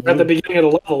 oh, you're... We're at the beginning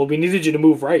of the level. We needed you to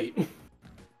move right.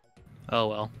 Oh,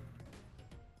 well.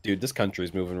 Dude, this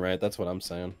country's moving right. That's what I'm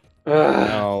saying. I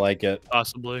don't like it.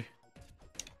 Possibly.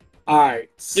 Alright,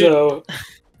 so...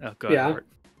 Oh, go ahead. Yeah.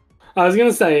 I was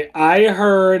gonna say, I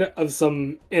heard of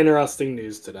some interesting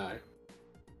news today.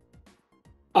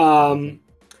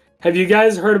 Have you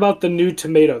guys heard about the new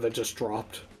tomato that just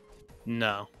dropped?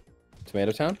 No.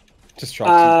 Tomato Town? Just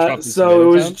dropped so it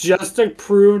was just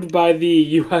approved by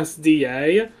the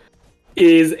USDA.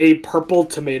 Is a purple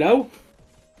tomato.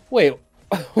 Wait.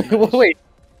 Wait.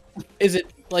 Is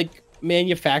it, like,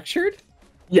 manufactured?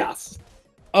 Yes.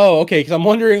 Oh, okay, because I'm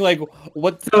wondering, like,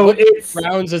 what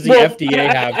grounds does the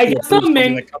FDA have? I guess not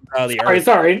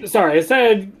Sorry. I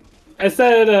think I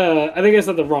said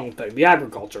the wrong thing. The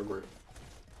agriculture group.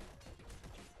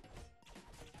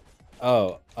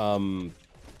 Oh, the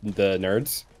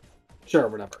nerds? Sure,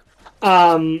 whatever.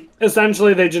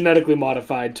 Essentially, they genetically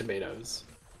modified tomatoes.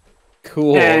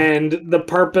 Cool. And the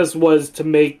purpose was to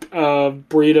make a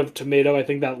breed of tomato, I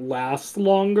think, that lasts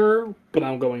longer, but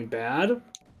I'm going bad.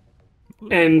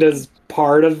 And as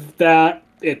part of that,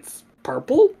 it's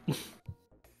purple.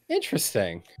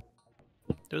 Interesting.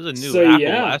 There was a new apple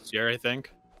yeah. last year, I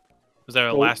think. Was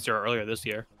that last year or earlier this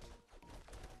year?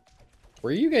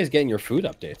 Where are you guys getting your food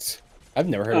updates? I've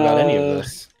never heard about any of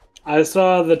this. I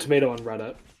saw the tomato on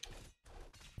Reddit.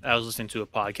 I was listening to a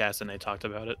podcast and they talked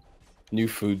about it. New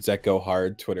Foods That Go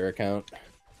Hard Twitter account.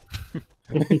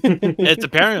 It's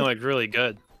apparently like really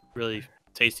good. Really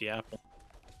tasty apple.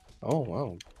 Oh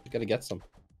wow, you gotta get some.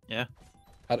 Yeah.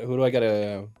 Who do I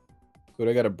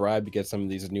gotta bribe to get some of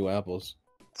these new apples?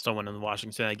 Someone in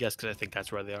Washington, I guess, because I think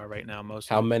that's where they are right now.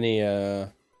 Mostly. How many?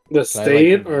 The Can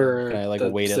state can or I like the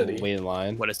wait city? wait in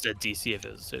line? What is the DC if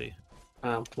it was a city?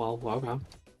 Well, okay.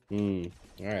 Hmm.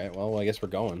 All right. Well, I guess we're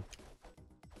going.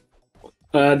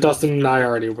 Dustin and I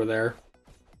already were there.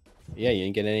 Yeah, you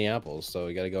didn't get any apples, so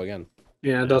you gotta go again.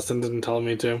 Yeah, Dustin didn't tell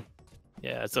me to.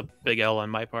 Yeah, it's a big L on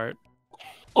my part.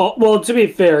 Oh, well, to be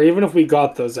fair, even if we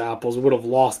got those apples, we would have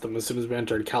lost them as soon as we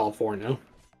entered California.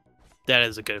 That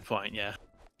is a good point. Yeah.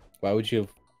 Why would you?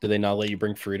 Did they not let you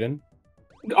bring fruit in?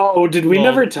 Oh, did we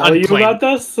never tell you about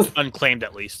this? Unclaimed,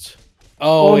 at least.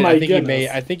 Oh my I think goodness.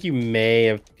 I think you may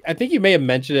have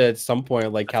mentioned it at some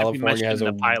point. Like California has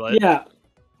a pilot. Yeah.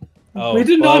 Oh, we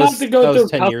did well, not have to go through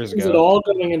 10 years customs ago. at all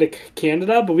going into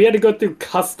Canada, but we had to go through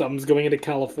customs going into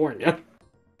California.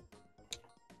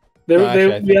 We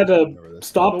had to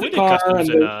stop the car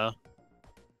and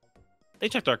they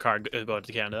checked our car going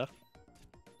to Canada.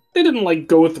 They didn't like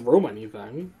go through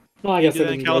anything. Well, I guess they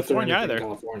didn't go through anything either. in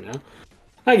California.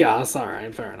 I guess. All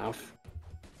right, fair enough.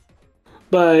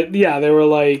 But yeah, they were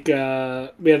like,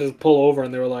 we had to pull over,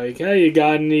 and they were like, "Hey, you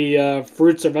got any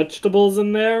fruits or vegetables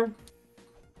in there?"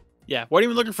 Yeah, weren't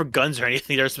even looking for guns or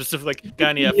anything. They're specific, like, got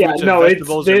any yeah, fruits no, or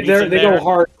vegetables they or they go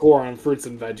hardcore on fruits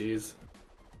and veggies.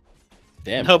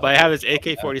 Damn. No, but I have this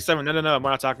AK-47. No, we're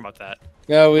not talking about that.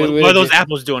 No, what are those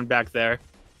apples doing back there?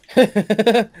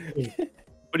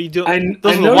 What are you doing?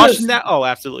 Those I watching that? Oh,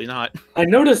 absolutely not. I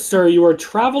noticed, sir, you are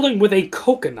traveling with a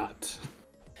coconut.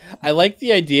 I like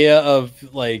the idea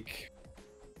of like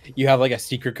you have like a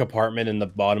secret compartment in the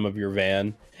bottom of your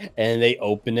van, and they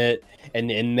open it,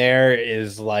 and in there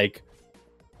is like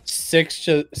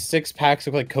six packs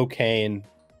of like cocaine,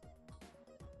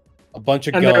 a bunch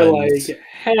of guns. They're like,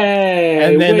 "Hey,"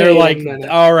 and then they're like,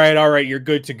 all right, you're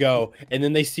good to go. And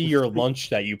then they see your lunch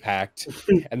that you packed,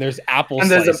 and there's apple and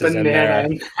there's slices a banana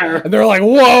in there. And they're like,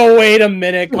 whoa, wait a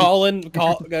minute,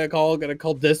 gonna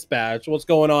call dispatch. What's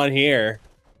going on here?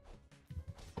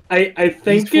 I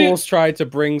think these fools tried to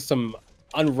bring some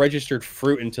unregistered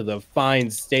fruit into the fine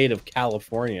state of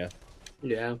California.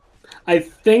 Yeah. I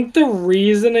think the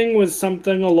reasoning was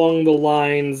something along the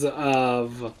lines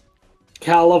of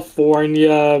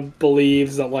California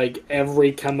believes that like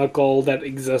every chemical that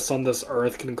exists on this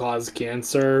earth can cause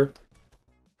cancer.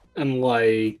 And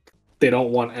like they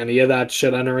don't want any of that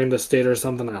shit entering the state or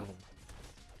something. I don't know.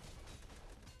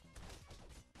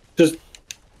 Just,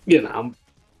 you know.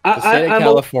 The state of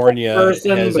California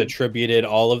has attributed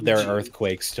all of their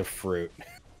earthquakes to fruit.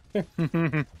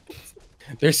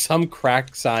 There's some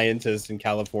crack scientists in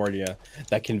California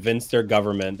that convince their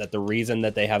government that the reason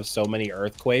that they have so many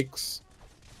earthquakes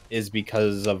is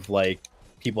because of like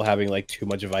people having like too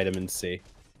much vitamin C.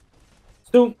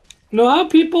 So, you know how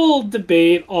people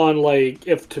debate on like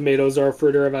if tomatoes are a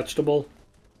fruit or a vegetable?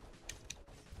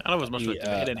 I don't know if it's much of a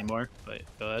debate anymore, but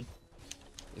go ahead.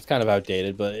 It's kind of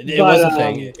outdated, but it was a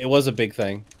thing. It was a big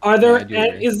thing. Are there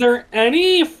is there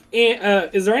any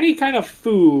kind of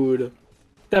food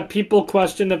that people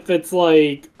question if it's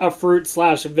like a fruit /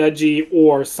 veggie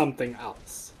or something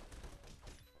else?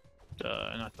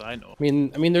 Not that I know.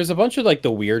 I mean, there's a bunch of like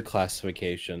the weird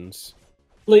classifications,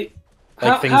 like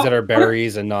things that are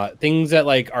berries and not things that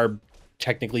like are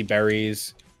technically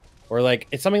berries, or like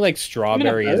it's something like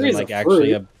strawberries and like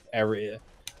actually a area.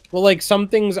 Well, like some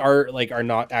things are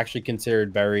not actually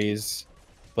considered berries,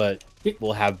 but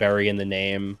will have berry in the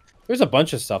name. There's a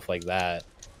bunch of stuff like that.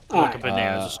 Like a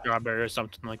banana, a strawberry, or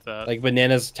something like that. Like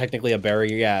banana's technically a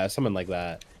berry, yeah, something like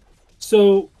that.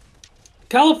 So,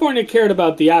 California cared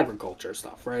about the agriculture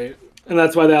stuff, right? And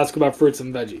that's why they ask about fruits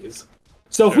and veggies.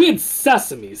 So if we had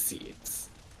sesame seeds,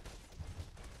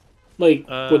 like,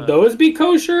 would those be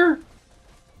kosher?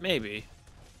 Maybe.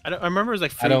 I remember it was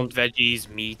like fruit, veggies,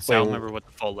 meats. I don't remember what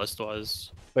the full list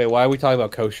was. Wait, why are we talking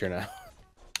about kosher now?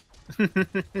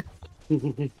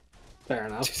 Fair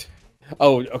enough.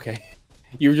 Oh, okay.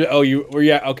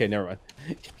 Okay, never mind.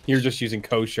 You're just using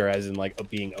kosher as in like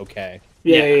being okay.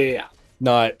 Yeah.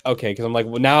 Not okay, because I'm like,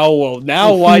 now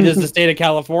why does the state of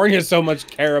California so much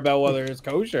care about whether it's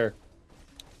kosher?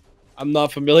 I'm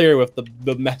not familiar with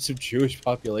the massive Jewish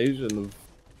population of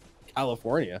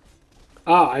California.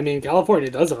 I mean,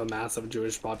 California does have a massive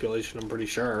Jewish population, I'm pretty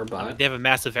sure, but... I mean, they have a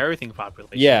massive everything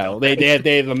population. Yeah, they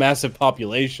have a massive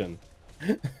population.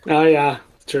 Oh, yeah,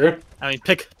 true. I mean,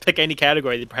 pick any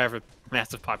category, they have a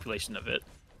massive population of it.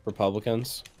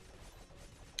 Republicans?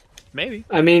 Maybe.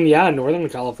 I mean, yeah, Northern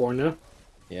California.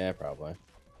 Yeah, probably.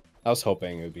 I was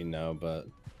hoping it would be no, but...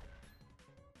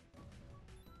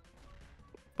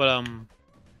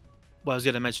 what I was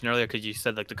gonna mention earlier, because you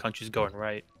said like the country's going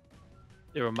right.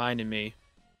 It reminded me.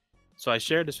 So I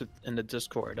shared this in the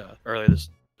Discord earlier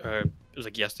it was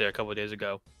like yesterday, a couple of days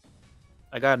ago.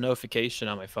 I got a notification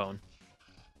on my phone.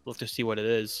 Look to see what it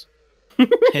is.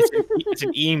 It's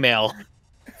an email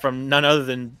from none other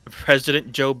than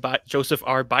President Joseph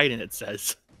R. Biden. It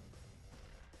says.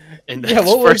 And Yeah,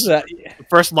 what was that? The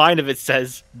first line of it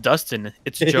says, "Dustin,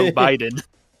 it's Joe Biden."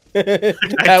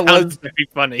 That was very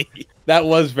funny. That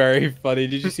was very funny.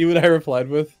 Did you see what I replied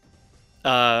with?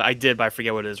 I did, but I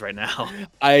forget what it is right now.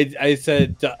 I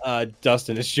said,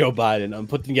 Dustin, it's Joe Biden. I'm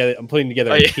putting together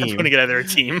a team. I'm putting together a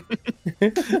team.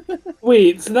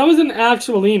 Wait, so that was an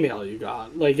actual email you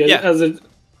got, like as a.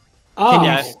 Oh,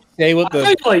 Can you say what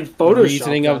the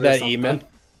reasoning of that email?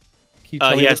 He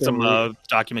has some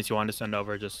documents you wanted to send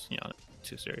over. Just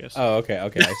too serious. Oh, okay, I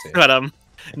see. But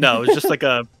no, it was just like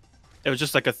a. It was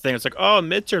just like a thing. It's like, oh,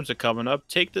 midterms are coming up.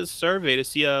 Take this survey to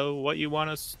see what you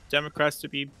want us Democrats to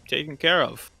be taken care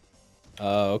of.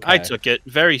 Oh, okay. I took it.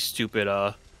 Very stupid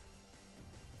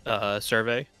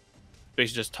survey.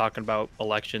 Basically just talking about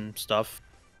election stuff.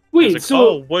 Wait, like,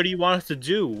 so what do you want us to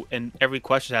do? And every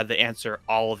question had to answer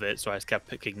all of it, so I just kept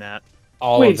picking that.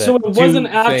 Wait, so it was an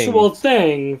actual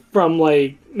thing from,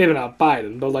 like, maybe not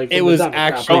Biden, but like it was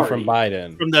actually from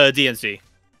Biden, from the DNC.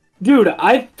 Dude,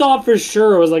 I thought for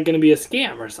sure it was like going to be a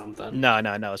scam or something. No,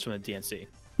 it's from the DNC.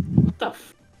 What the?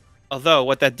 Although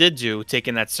what that did do,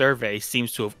 taking that survey,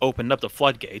 seems to have opened up the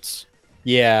floodgates.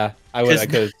 Yeah, I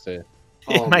could say.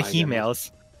 In my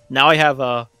emails, now I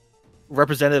have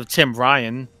Representative Tim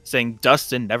Ryan saying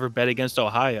Dustin never bet against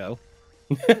Ohio.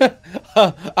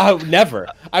 Never.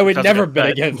 I would never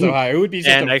bet against Ohio. It would be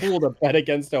such a fool to bet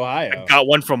against Ohio. I got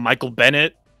one from Michael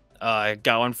Bennett. I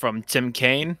got one from Tim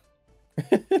Kaine.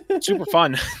 Super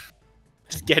fun.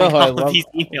 Just getting all of these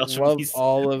emails from these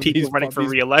people running for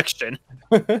re-election.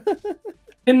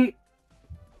 Can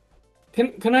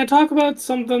I talk about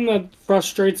something that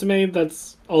frustrates me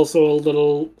that's also a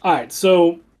little... Alright,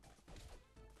 so...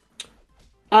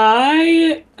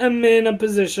 I am in a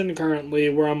position currently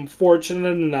where I'm fortunate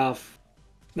enough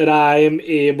that I am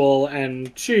able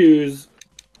and choose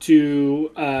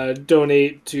to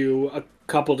donate to a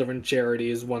couple different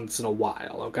charities once in a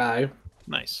while, okay?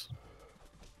 Nice.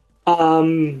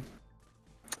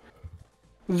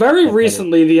 Very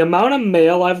recently, the amount of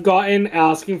mail I've gotten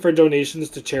asking for donations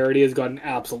to charity has gotten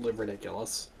absolutely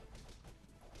ridiculous.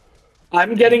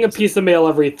 I'm getting a piece of mail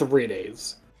every 3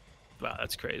 days. Wow,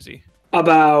 that's crazy.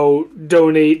 About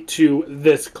donate to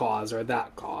this cause or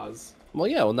that cause. Well,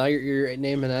 yeah. Well, now your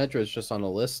name and address just on a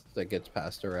list that gets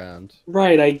passed around.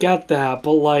 Right, I get that,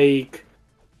 but like,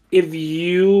 I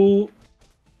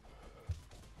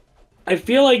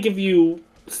feel like if you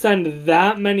send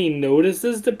that many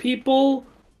notices to people,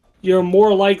 you're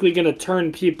more likely going to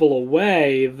turn people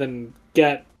away than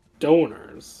get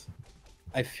donors.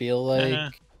 I feel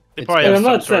like... I'm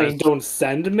not saying don't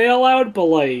send mail out, but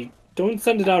like, don't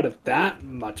send it out at that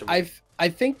much of I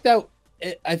think that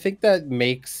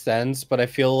makes sense, but I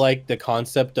feel like the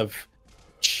concept of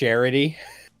charity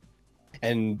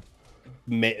and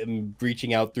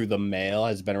reaching out through the mail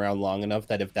has been around long enough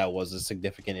that if that was a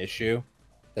significant issue,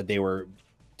 that they were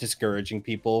discouraging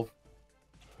people,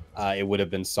 it would have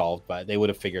been solved they would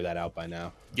have figured that out by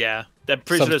now. Yeah, that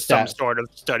pretty sure there's some sort of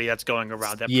study that's going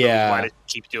around that proves why they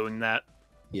keep doing that.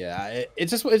 Yeah,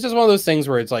 it's just one of those things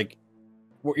where it's like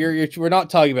we're not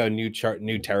talking about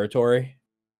new territory.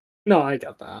 No, I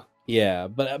get that. Yeah,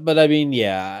 but I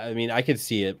mean, I could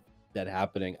see that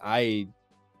happening. I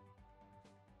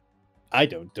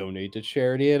don't donate to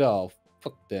charity at all.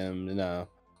 Fuck them. No,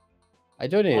 I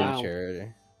donate to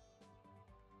charity.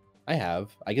 I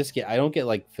have. I don't get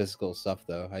like physical stuff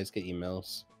though. I just get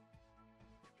emails.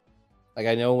 Like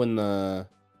I know when the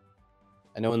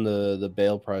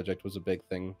bail project was a big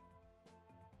thing.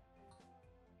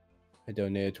 I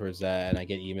donated towards that, and I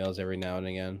get emails every now and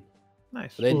again.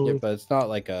 Nice, but it's not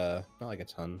like a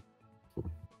ton.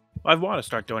 I want to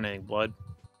start donating blood.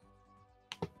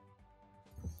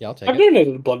 Yeah, I'll take it. I've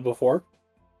donated blood before.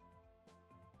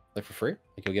 Like for free?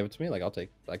 Like you'll give it to me? Like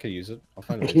I could use it. I'll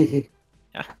find it.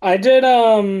 Yeah. I did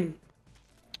when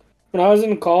I was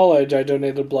in college, I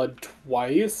donated blood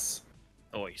twice.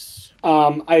 Nice.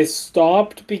 I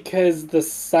stopped because the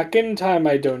second time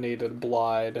I donated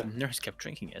blood, the nurse kept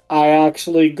drinking it. I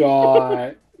actually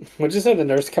got what'd you say, the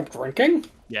nurse kept drinking?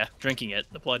 Yeah, drinking it,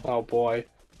 the blood. Oh boy.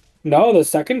 No, the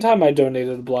second time I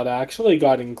donated blood, I actually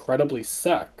got incredibly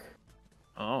sick.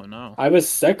 Oh no. I was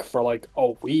sick for like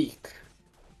a week.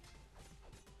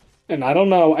 And I don't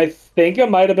know, I think it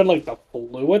might have been like the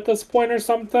flu at this point or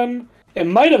something. It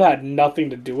might have had nothing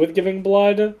to do with giving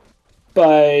blood,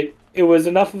 but it was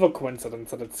enough of a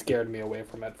coincidence that it scared me away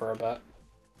from it for a bit.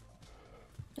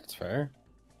 That's fair.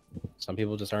 Some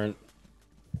people just aren't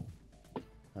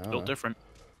Built different.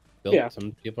 Yeah.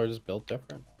 Some people are just built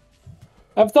different.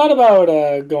 I've thought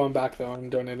about going back though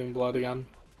and donating blood again.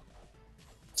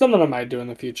 Something I might do in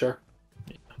the future.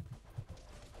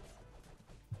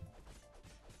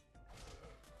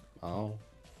 Oh.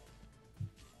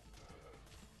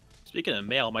 Speaking of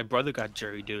mail, my brother got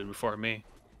jury duty before me.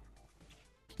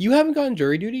 You haven't gotten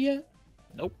jury duty yet?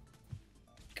 Nope.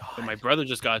 God. But my brother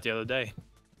just got it the other day.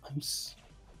 I'm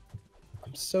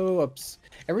so upset.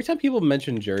 Every time people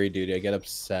mention jury duty, I get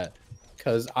upset.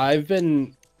 Because I've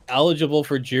been eligible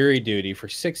for jury duty for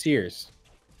 6 years.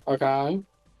 Okay.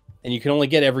 And you can only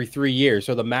get every 3 years.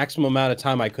 So the maximum amount of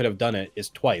time I could have done it is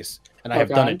twice. And I have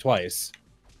done it twice.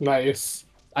 Nice.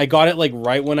 I got it like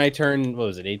right when I turned, what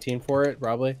was it, 18 for it,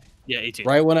 probably? Yeah, 18.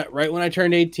 Right when I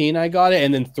turned 18, I got it.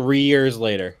 And then 3 years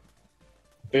later,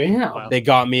 Damn. they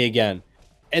got me again.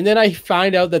 And then I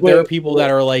find out that there are people that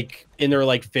are like in their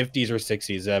like 50s or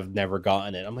 60s that have never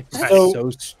gotten it. I'm like, that's so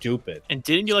stupid. And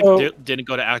didn't you like didn't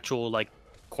go to actual like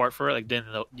court for it? Like didn't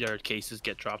your cases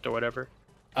get dropped or whatever?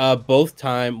 Both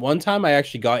time. One time I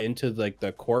actually got into like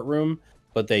the courtroom,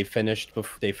 but they finished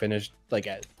before they finished like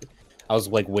I was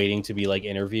like waiting to be like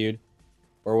interviewed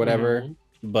or whatever.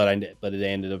 But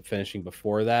they ended up finishing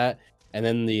before that. And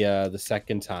then the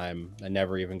second time I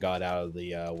never even got out of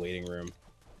the waiting room.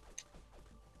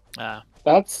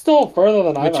 That's still further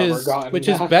than I've ever gotten. Which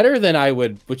is better than I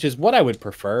would, which is what I would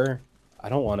prefer. I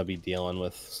don't want to be dealing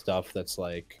with stuff that's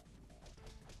like,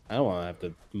 I don't want to have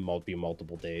to be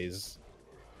multiple days.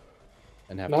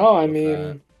 And have no, I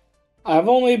mean, I've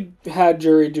only had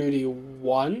jury duty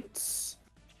once,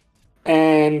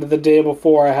 and the day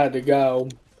before I had to go,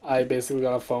 I basically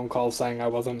got a phone call saying I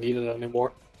wasn't needed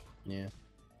anymore. Yeah.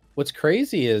 What's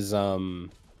crazy is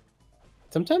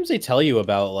sometimes they tell you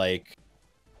about like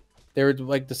they were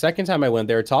like the second time I went,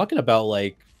 they were talking about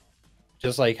like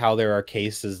just like how there are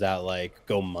cases that like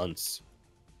go months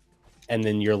and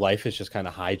then your life is just kind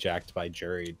of hijacked by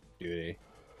jury duty.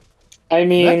 I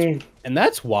mean, and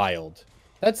that's wild.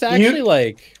 That's actually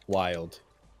like wild.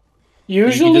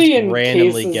 Usually in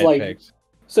randomly cases get like picked.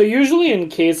 So usually in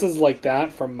cases like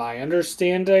that, from my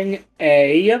understanding,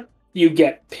 you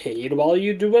get paid while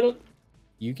you do it.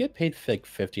 You get paid like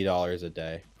 $50 a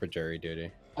day for jury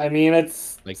duty. I mean,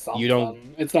 it's like something. You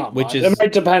don't. It's not which much. is It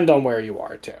might depend on where you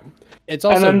are too. It's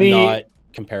also not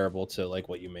comparable to like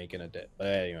what you make in a day. But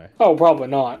anyway. Oh, probably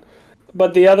not.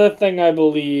 But the other thing I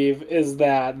believe is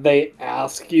that they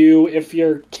ask you if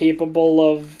you're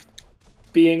capable of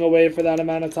being away for that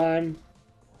amount of time.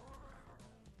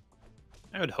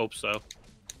 I would hope so.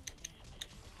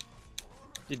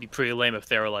 It'd be pretty lame if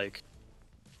they were like,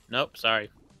 "Nope, sorry,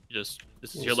 this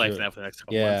is your life now for the next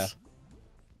couple months."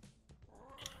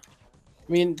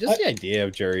 I mean, just the idea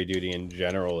of jury duty in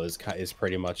general is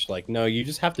pretty much like, no, you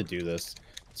just have to do this.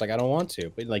 It's like I don't want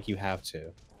to, but like you have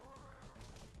to,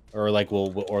 or like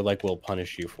we'll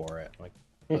punish you for it. Like,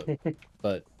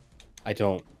 but I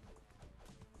don't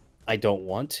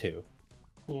want to.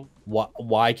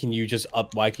 Why can you just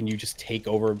take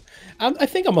over? I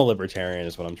think I'm a libertarian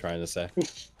is what I'm trying to say.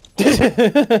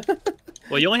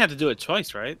 Well, you only have to do it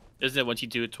twice, right? Isn't it once you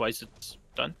do it twice, it's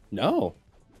done? No.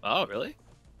 Oh, really?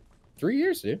 3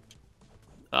 years, dude.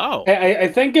 Oh. I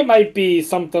think it might be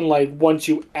something like once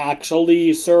you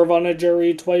actually serve on a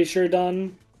jury twice, you're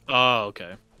done. Oh,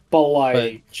 okay.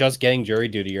 But just getting jury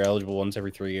duty, you're eligible once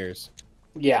every 3 years.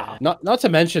 Yeah. Not to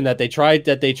mention that they tried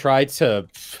to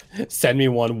send me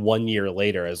 1 year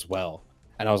later as well,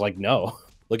 and I was like, no.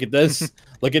 Look at this.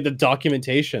 Look at the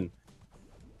documentation.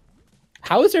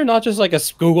 How is there not just like a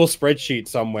Google spreadsheet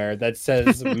somewhere that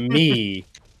says me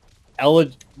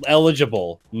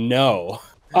eligible? No.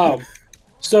 Oh,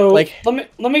 so like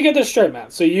let me get this straight,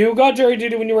 Matt. So you got jury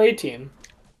duty when you were 18.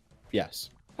 Yes.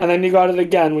 And then you got it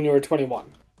again when you were 21.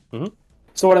 Mm-hmm.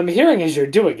 So what I'm hearing is you're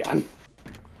due again.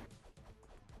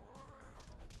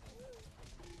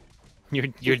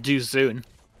 You're due soon.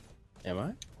 Am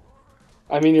I?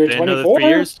 I mean, you're 24. Another 3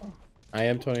 years? I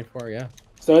am 24. Yeah.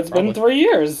 So it's been 3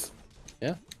 years.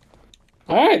 Yeah.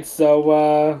 All right.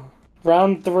 So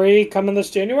round 3 coming this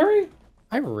January.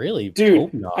 I really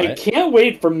hope not. I can't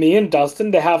wait for me and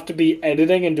Dustin to have to be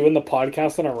editing and doing the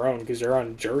podcast on our own because you're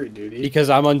on jury duty. Because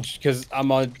I'm on.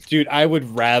 Dude, I would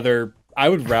rather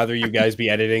you guys be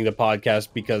editing the podcast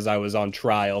because I was on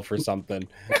trial for something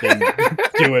than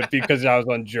do it because I was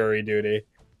on jury duty.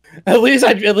 At least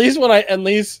when I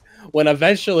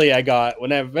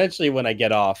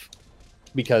get off,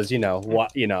 because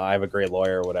I have a great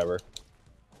lawyer or whatever.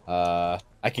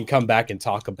 I can come back and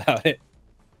talk about it.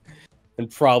 And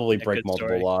probably Yeah, break good multiple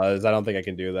story. laws. I don't think I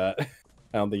can do that.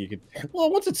 I don't think you could. Well,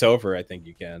 once it's over, I think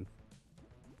you can.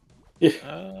 Maybe.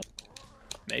 I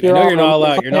know you're Honor, not my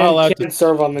allowed. You're not client allowed can't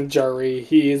serve on the jury.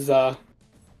 He has a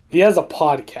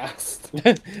podcast.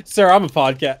 to. Sir, I'm a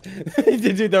podcast.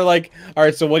 Dude, they're like, all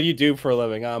right. So what do you do for a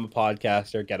living? I'm a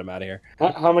podcaster. Get him out of here.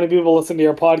 How many people listen to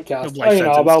your podcast? Life You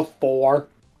know, sentence. about 4,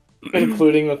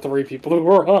 including the 3 people who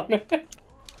were on it.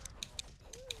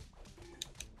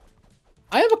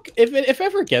 I have a. If it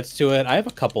ever gets to it, I have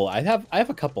a couple. I have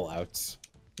a couple outs.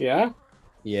 Yeah.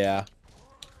 Yeah.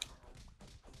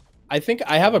 I think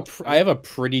I have a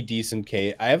pretty decent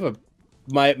case. I have a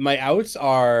my outs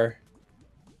are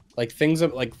like things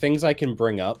I can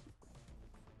bring up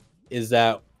is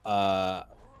that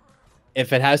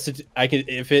if it has to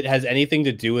if it has anything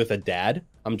to do with a dad,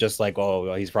 I'm just like, oh,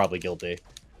 well, he's probably guilty.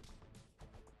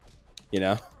 You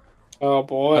know? Oh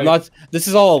boy. I'm not. This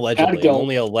is all allegedly. guilt.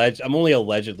 I'm only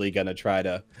allegedly gonna try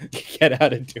to get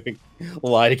out of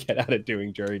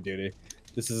doing jury duty.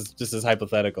 This is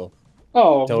hypothetical.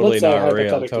 Oh, Totally let's say not real.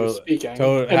 hypothetically speaking.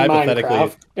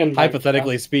 Hypothetically, In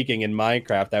hypothetically speaking, in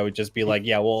Minecraft, that would just be like,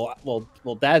 yeah, well,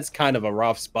 that's kind of a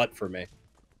rough spot for me.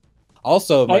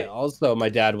 Also, my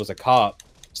dad was a cop,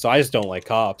 so I just don't like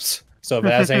cops. So if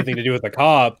it has anything to do with a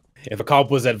cop, if a cop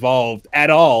was involved at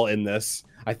all in this,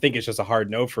 I think it's just a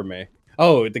hard no for me.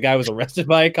 Oh, the guy was arrested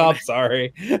by a cop.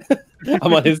 Sorry,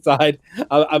 I'm on his side.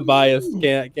 I'm biased.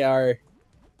 Can't. Sorry.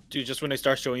 Dude, just when they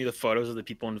start showing you the photos of the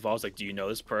people involved, it's like, do you know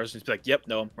this person? It's like, yep,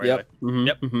 no, right Yep. away. Mm-hmm.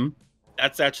 Yep. Mm-hmm.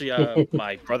 That's actually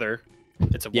my brother.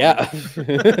 It's a woman. Yeah.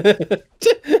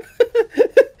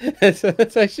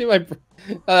 it's actually my.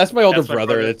 That's my older That's my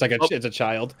brother. brother. It's like it's a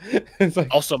child. It's like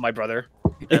Also my brother.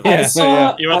 yeah,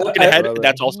 saw- You're looking I- ahead. brother.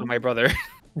 That's also my brother.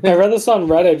 I read this on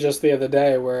Reddit just the other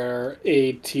day where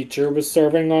a teacher was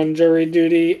serving on jury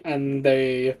duty and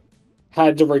they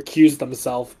had to recuse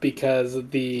themselves because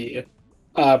the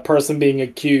person being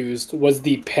accused was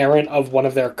the parent of one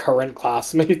of their current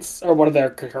classmates or one of their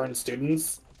current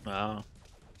students. Wow.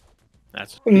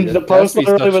 That's And Dude, the that post must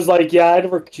be literally such- was like, "Yeah, I had to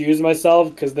recuse myself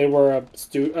because they were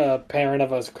a parent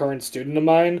of a current student of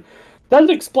mine." Doesn't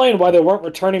explain why they weren't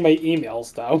returning my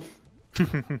emails though.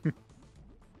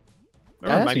 I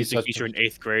remember my actually music such- teacher in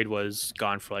 8th grade was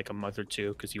gone for like a month or 2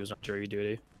 because he was on jury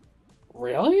duty.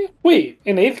 Really? Wait,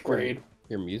 in 8th grade?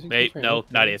 Your music. Wait, teacher? no,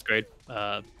 not 8th grade.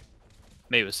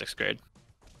 Maybe it was 6th grade.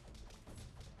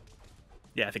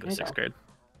 Yeah, I think it was 6th grade.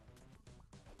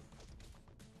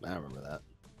 I don't remember that.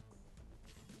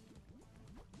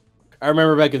 I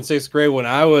remember back in 6th grade when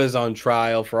I was on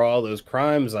trial for all those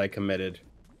crimes I committed.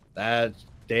 That's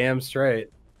damn straight.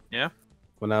 Yeah.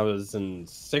 When I was in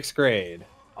 6th grade,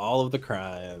 all of the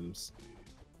crimes.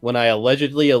 When I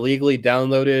allegedly illegally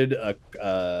downloaded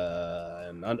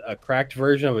a cracked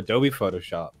version of Adobe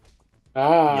Photoshop.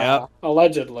 Ah, Yep.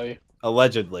 allegedly.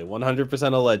 Allegedly,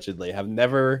 100% allegedly. Have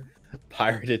never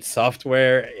pirated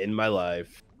software in my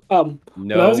life. No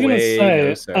No I was gonna way, say,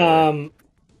 no sir.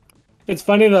 it's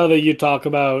funny though that you talk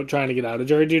about trying to get out of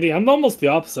jury duty. I'm almost the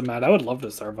opposite, Matt. I would love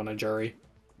to serve on a jury.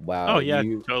 Wow. Oh yeah,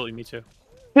 you- totally, me too.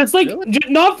 It's like Really?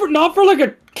 not for like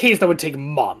a case that would take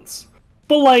months,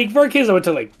 but like for a case that would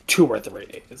take like 2 or 3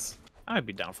 days. I'd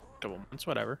be down for a couple months,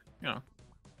 whatever. You know.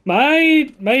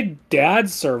 My dad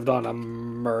served on a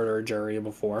murder jury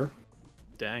before.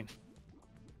 Dang.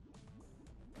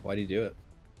 Why do you do it?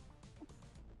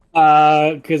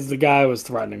 Because the guy was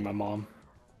threatening my mom.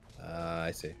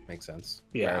 I see. Makes sense.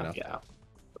 Fair Yeah, enough. yeah.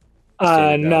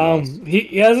 Stated No, down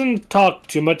he hasn't talked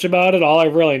too much about it. All I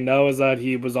really know is that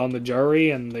he was on the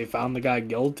jury and they found the guy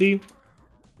guilty.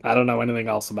 I don't know anything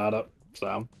else about it,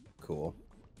 so. Cool.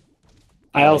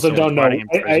 I also so don't know. rotting in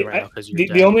prison right now 'cause you're The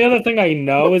dead. only other thing I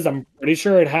know is I'm pretty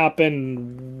sure it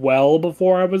happened well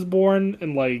before I was born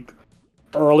in like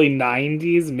early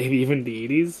 90s, maybe even the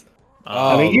 80s.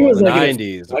 Oh, I mean, he was the like in his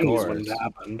 90s, of 20s when course. it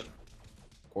happened.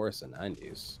 Of course, the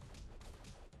 90s.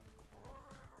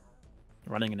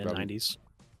 Running in the Probably. 90s.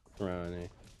 Ronnie.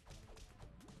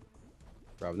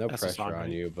 Rob, no That's a pressure song, on right?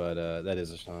 you, but that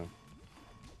is a song.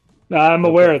 I'm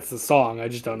aware Okay. it's the song. I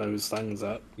just don't know who sings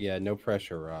it. Yeah, no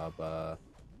pressure, Rob.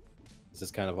 This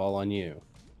is kind of all on you.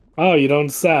 Oh, you don't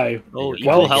say. Oh, You're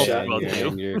well, equal health shit. for both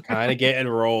of you. You're kind of getting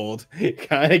rolled. You're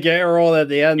kind of getting rolled at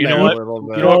the end You know there what? a little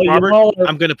bit. You know what, you Robert? all are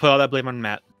I'm gonna put all that blame on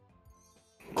Matt.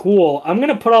 cool. I'm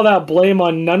gonna put all that blame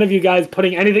on none of you guys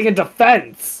putting anything in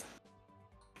defense.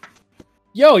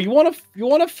 Yo, you want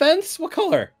a fence? What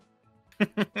color?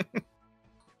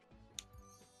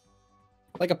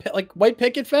 like white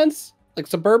picket fence? Like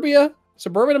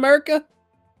suburban America? Is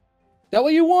that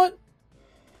what you want?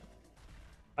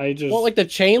 I just Want like the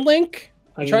chain link?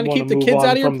 I just Trying to wanna keep the move kids on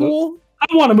out of your from the- pool?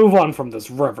 I want to move on from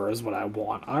this river is what I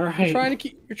want. All right.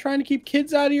 You're trying to keep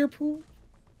kids out of your pool.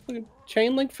 Like a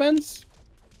chain link fence.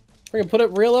 We're gonna put it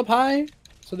real up high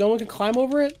so no one can climb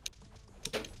over it.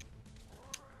 What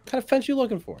kind of fence you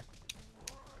looking for?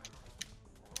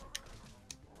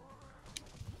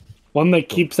 One that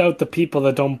keeps out the people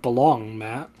that don't belong,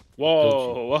 Matt.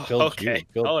 Whoa, Build okay.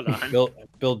 you, Hold on.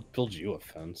 build you a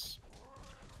fence.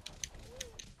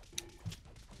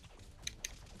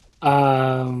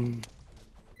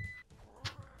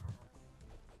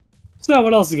 So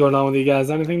what else is going on with you guys?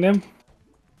 Anything new?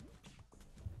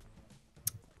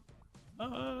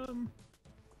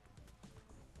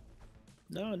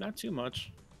 No, not too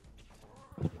much.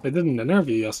 I did an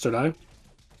interview yesterday.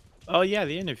 Oh yeah,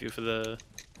 the interview for the.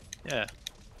 Yeah,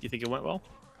 you think it went well?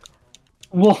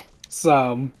 Well,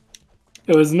 so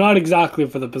it was not exactly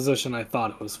for the position I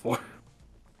thought it was for.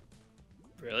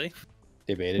 Really?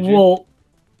 They baited you? Well,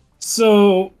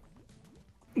 so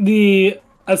the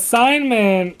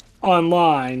assignment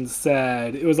online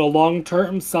said it was a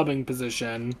long-term subbing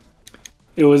position.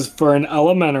 It was for an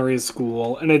elementary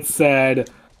school, and it said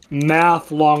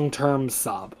math long-term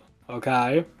sub.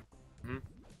 Okay? Mm-hmm.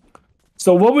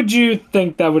 So what would you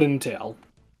think that would entail?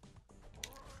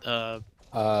 That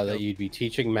you'd be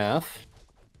teaching math,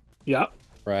 Yep.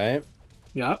 right?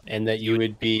 Yep. And that you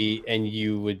would be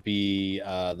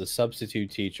the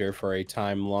substitute teacher for a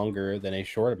time longer than a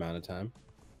short amount of time.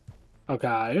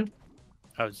 Okay.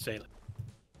 I would say,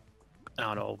 I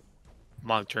don't know,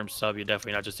 long-term sub. You're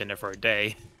definitely not just in there for a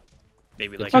day.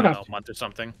 Maybe like I don't know, a month or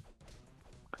something.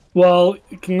 Well,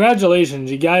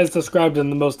 congratulations. You guys described it in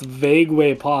the most vague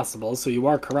way possible, so you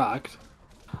are correct.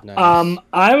 Nice.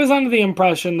 I was under the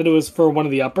impression that it was for one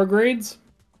of the upper grades.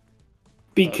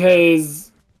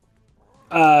 Because,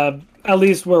 at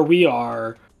least where we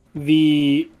are,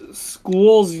 the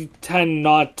schools tend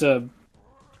not to...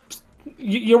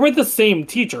 You're with the same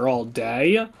teacher all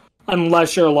day,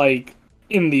 unless you're, like,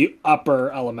 in the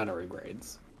upper elementary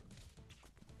grades.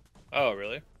 Oh,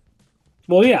 really?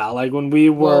 Well, yeah, like when we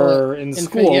were in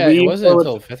school, it wasn't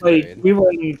until 5th grade. We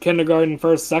were in kindergarten,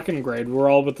 1st, 2nd grade. We were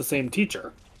all with the same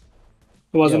teacher.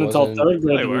 It wasn't until 3rd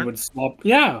grade we would swap.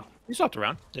 Yeah. We swapped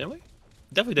around, didn't we?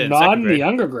 Definitely did. Not in the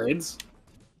younger grades.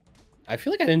 I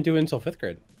feel like I didn't do it until 5th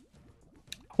grade.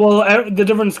 Well, the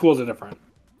different schools are different.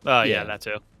 Oh, yeah, that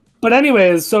too. But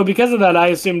anyways, so because of that, I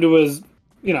assumed it was,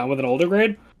 with an older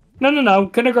grade. No.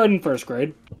 Kindergarten, 1st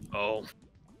grade. Oh.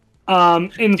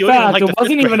 In fact, it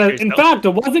wasn't even. In fact, it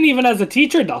wasn't even as a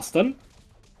teacher, Dustin.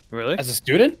 Really? As a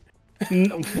student?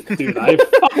 No, dude, I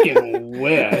fucking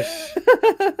wish.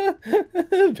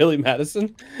 Billy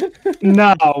Madison?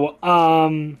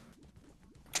 No.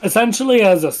 Essentially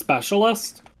as a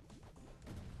specialist.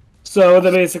 So what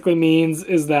that basically means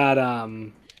is that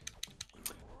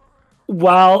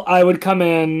while I would come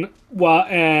in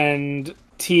and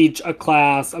teach a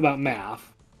class about math,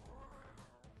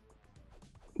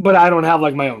 but I don't have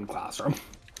like my own classroom.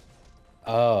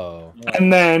 Oh.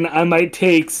 And then I might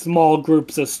take small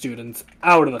groups of students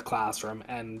out of the classroom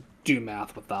and do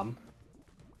math with them.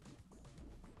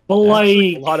 But like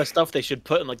a lot of stuff they should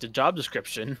put in like the job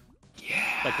description. Yeah.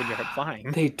 Like when you're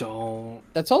applying. They don't.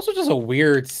 That's also just a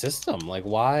weird system. Like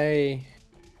why?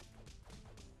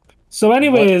 So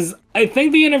anyways, I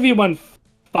think the interview went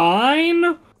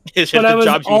fine. Is it the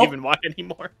job you even want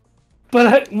anymore?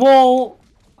 But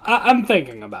I'm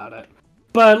thinking about it.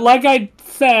 But like I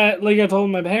said, like I told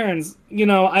my parents,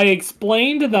 I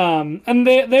explained to them, and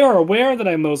they are aware that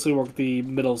I mostly work the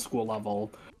middle school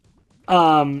level.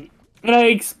 And I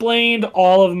explained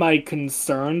all of my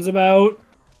concerns about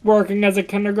working as a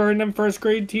kindergarten and 1st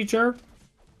grade teacher.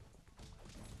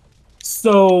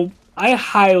 So I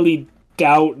highly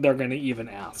doubt they're going to even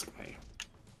ask me.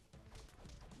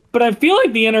 But I feel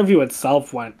like the interview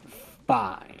itself went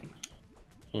fine.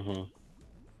 Mm-hmm.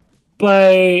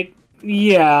 But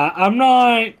yeah, I'm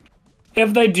not...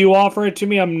 If they do offer it to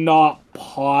me, I'm not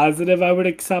positive I would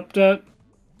accept it.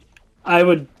 I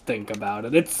would think about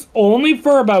it. It's only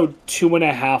for about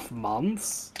 2.5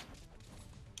 months.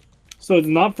 So it's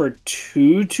not for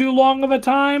too long of a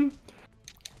time.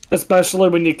 Especially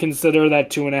when you consider that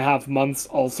 2.5 months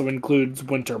also includes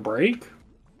winter break.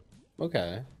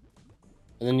 Okay.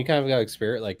 And then you kind of got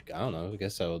experience, like, I don't know, I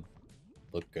guess that would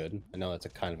look good. I know that's a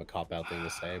kind of a cop-out thing to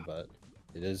say, but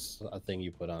it is a thing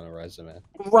you put on a resume.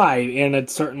 Right, and it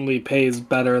certainly pays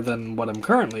better than what I'm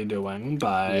currently doing,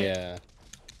 but... Yeah.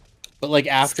 But, like,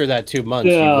 after that 2 months,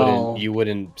 you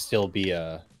wouldn't still be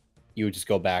you would just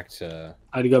go back to...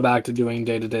 I'd go back to doing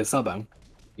day-to-day subbing.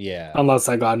 Yeah. Unless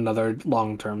I got another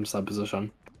long-term sub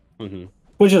position. Mm-hmm.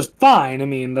 Which is fine. I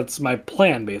mean, that's my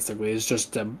plan, basically, is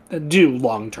just to do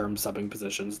long-term subbing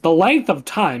positions. The length of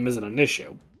time isn't an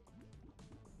issue.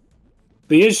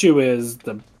 The issue is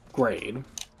the grade.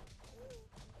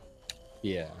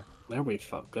 Yeah. There we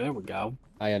go.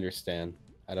 I understand.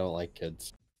 I don't like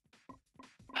kids.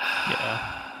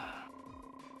 Yeah.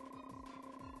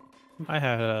 I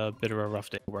had a bit of a rough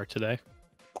day at work today.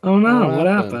 Oh no, What what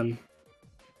happened? happened?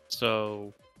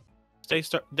 So they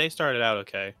started out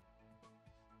okay.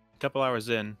 A couple hours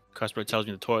in, customer tells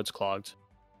me the toilet's clogged.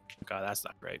 God, that's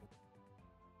not great.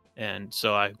 And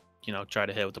so I, try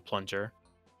to hit it with the plunger.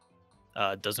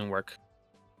 Doesn't work.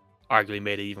 Arguably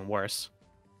made it even worse.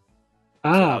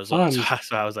 Fun. So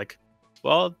I was like,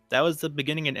 well, that was the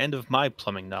beginning and end of my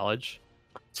plumbing knowledge.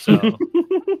 So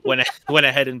went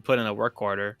ahead and put in a work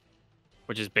order,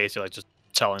 which is basically like just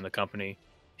telling the company,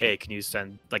 hey, can you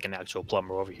send like an actual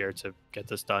plumber over here to get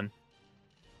this done?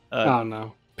 Oh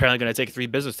no. Apparently going to take 3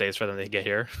 business days for them to get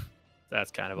here.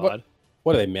 That's kind of odd.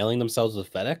 What are they mailing themselves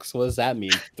with FedEx? What does that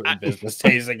mean? 3 business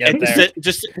days to get there.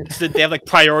 Just they have like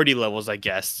priority levels, I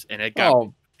guess, and it got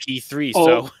P3,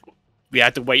 so we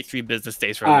had to wait 3 business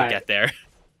days for them to get there.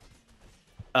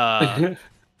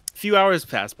 Few hours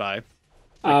passed by.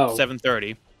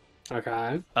 7:30.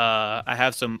 Okay. I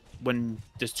have when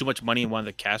there's too much money in one of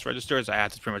the cash registers, I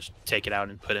have to pretty much take it out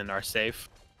and put it in our safe.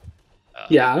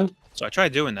 Yeah. So I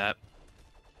tried doing that.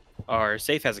 Our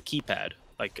safe has a keypad,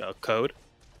 like a code.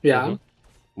 Yeah. Mm-hmm.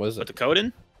 What is Put it? the code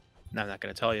in? No, I'm not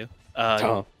going to tell you.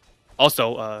 Oh.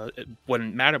 Also, it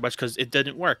wouldn't matter much because it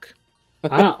didn't work.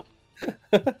 Oh.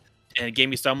 And it gave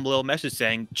me some little message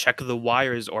saying, check the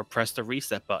wires or press the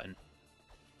reset button.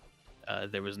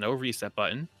 There was no reset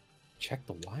button. Check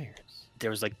the wires. There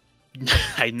was like,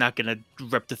 I'm not going to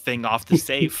rip the thing off the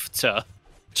safe to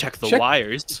check the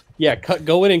wires. Yeah,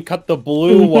 go in and cut the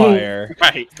blue wire.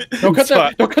 Right. Don't cut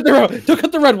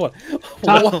the red one.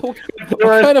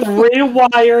 There are 3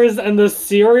 wires and the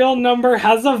serial number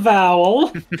has a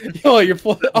vowel.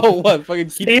 What? Fucking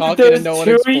keep talking and no one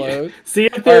explodes. See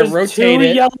if there's rotate 2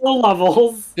 it. yellow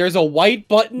levels. There's a white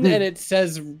button and it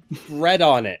says red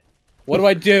on it. What do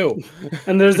I do?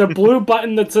 And there's a blue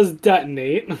button that says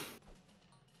detonate.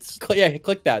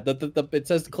 Click that. It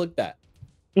says to click that.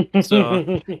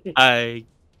 So I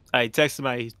texted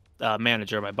my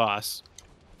manager, my boss,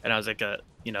 and I was like,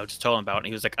 just told him about it. And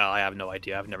he was like, oh, I have no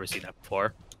idea. I've never seen that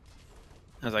before.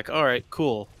 I was like, all right,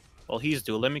 cool. Well, he's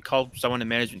due. Let me call someone in the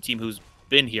management team who's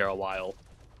been here a while.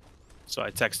 So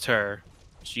I text her.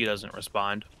 She doesn't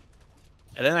respond.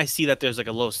 And then I see that there's like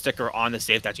a little sticker on the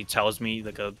safe that actually tells me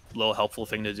like a little helpful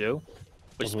thing to do,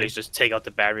 which is basically just take out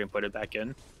the battery and put it back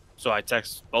in. So I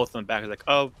text both of them back. I was like,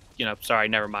 oh, sorry,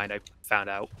 never mind. I found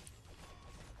out.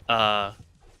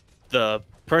 The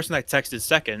person I texted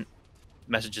second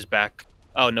messages back,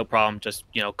 oh, no problem. Just,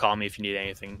 call me if you need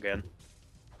anything again.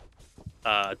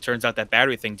 Turns out that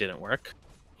battery thing didn't work.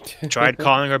 Tried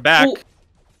calling her back.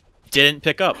 Didn't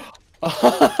pick up.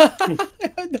 I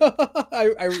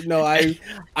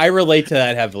relate to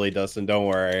that heavily, Dustin. Don't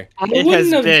worry. I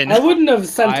wouldn't have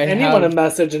sent anyone a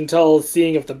message until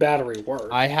seeing if the battery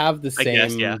worked. I have the same. I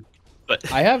guess, yeah.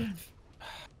 But I have.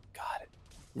 God.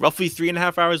 Roughly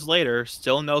 3.5 hours later,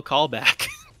 still no callback.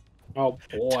 Oh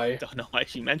boy. Don't know why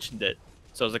she mentioned it.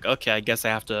 So I was like, okay, I guess I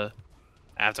have to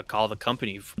call the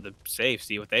company for the safe,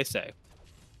 see what they say.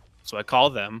 So I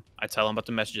call them. I tell them what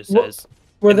the message says.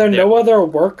 Were there no other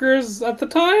workers at the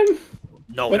time?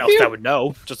 No one else that would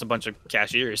know. Just a bunch of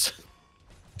cashiers.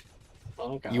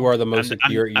 Okay. You are the most.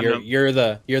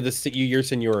 You're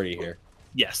seniority here.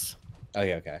 Yes.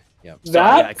 Okay. Yeah.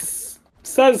 That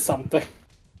says something.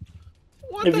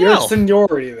 What if the you're hell?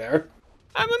 Seniority there.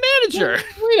 I'm a manager.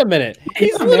 Wait a minute.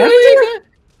 He's a manager?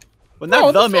 Well,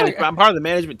 not the manager. But I'm part of the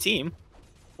management team.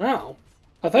 Wow.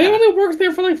 I thought you only worked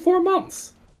there for like 4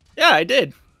 months. Yeah, I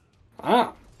did.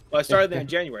 Ah. Well, I started there in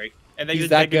January, and then he's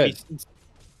that good.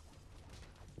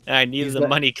 And I needed the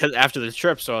money after the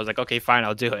trip, so I was like, okay, fine,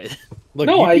 I'll do it. Look,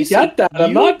 no, I get that.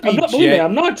 I'm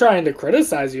not trying to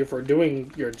criticize you for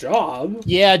doing your job.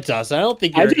 Yeah, Dustin. I don't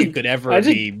think you could ever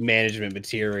be management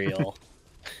material.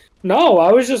 No,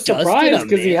 I was just surprised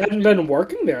because he hadn't been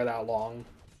working there that long.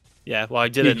 Yeah, well, I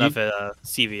did enough at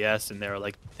CVS, and they were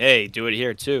like, hey, do it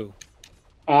here, too.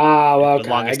 Ah, well, okay. The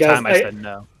longest time I said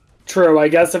no. True, I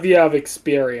guess if you have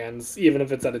experience, even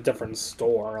if it's at a different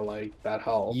store, like, that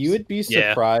helps. You would be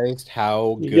surprised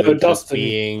how good just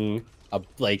being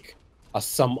a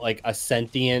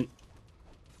sentient,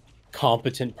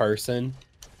 competent person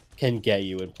can get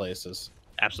you in places.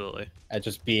 Absolutely. At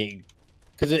just being,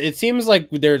 because it seems like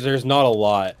there's not a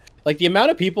lot. Like the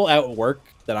amount of people at work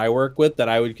that I work with that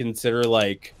I would consider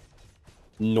like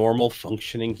normal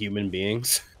functioning human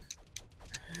beings.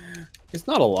 It's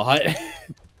not a lot.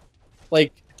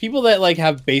 Like, people that, like,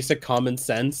 have basic common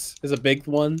sense is a big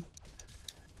one.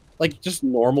 Like, just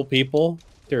normal people,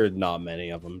 there are not many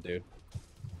of them, dude.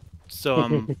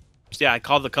 So, yeah, I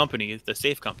called the company, the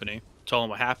safe company, told them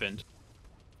what happened.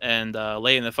 And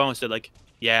lady on the phone said, like,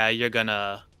 yeah, you're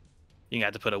gonna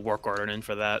have to put a work order in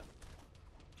for that.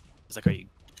 I was like, are you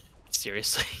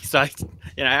seriously? So I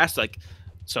asked, like,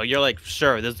 so you're like,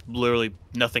 sure, there's literally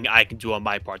nothing I can do on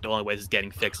my part. The only way this is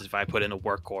getting fixed is if I put in a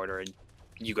work order and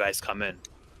you guys come in.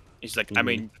 He's like, I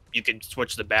mean, you can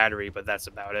switch the battery, but that's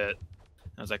about it.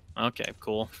 I was like, okay,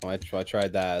 cool. I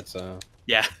tried that, so...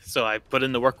 Yeah, so I put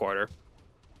in the work order.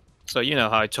 So you know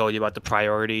how I told you about the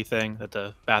priority thing that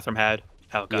the bathroom had?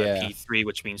 How it got a P3,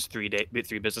 which means 3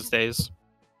 business days?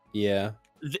 Yeah.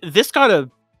 This got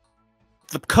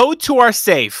the code to our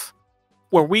safe,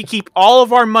 where we keep all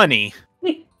of our money,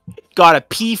 got a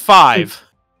P5.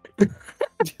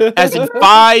 As in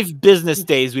 5 business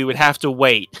days we would have to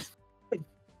wait.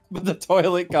 But the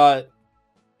toilet got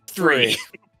 3.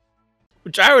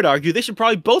 Which I would argue they should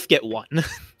probably both get 1.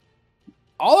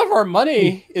 All of our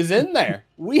money is in there.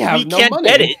 We have no money.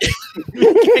 Get it. We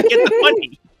can't get the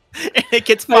money. And it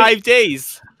gets 5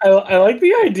 days. I like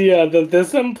the idea that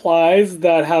this implies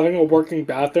that having a working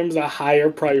bathroom is a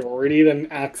higher priority than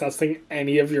accessing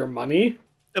any of your money.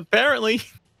 Apparently.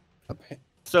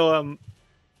 So and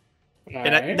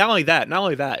right. not only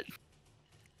that.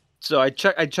 So I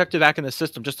checked it back in the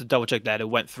system just to double check that it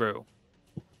went through.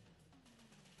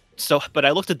 So, but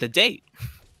I looked at the date.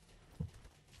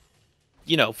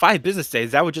 5 business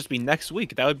days. That would just be next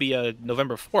week. That would be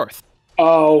November 4th.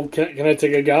 Oh, can I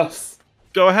take a guess?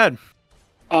 Go ahead.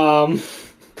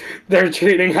 They're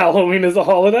treating Halloween as a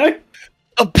holiday?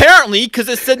 Apparently, because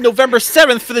it said November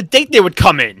 7th for the date they would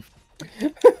come in. They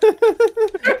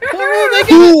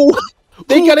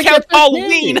gotta get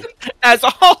Halloween as a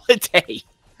holiday.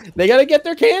 They gotta get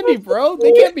their candy, bro.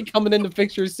 They can't be coming in to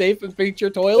fix your safe and fix your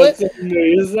toilet. That's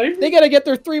amazing. They gotta get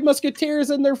their 3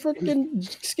 Musketeers and their freaking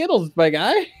Skittles, my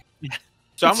guy.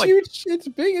 So it's huge. It's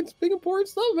big important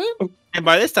stuff, man. And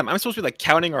by this time, I'm supposed to be like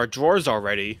counting our drawers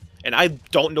already, and I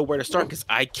don't know where to start because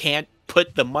I can't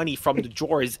put the money from the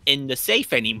drawers in the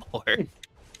safe anymore.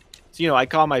 So I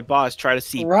call my boss, try to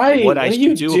see what I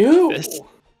should do with this.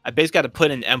 I basically got to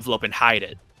put in an envelope and hide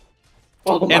it.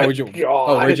 Oh my god! Where'd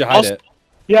you hide it?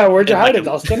 Yeah, where'd you hide it,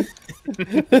 Dustin?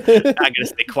 I'm gonna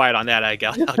stay quiet on that. I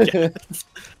guess.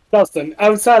 Dustin,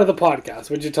 outside of the podcast,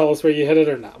 would you tell us where you hid it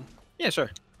or no? Yeah, sure.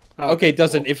 Okay,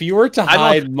 Dustin, if you were to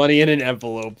hide money in an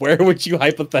envelope, where would you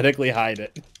hypothetically hide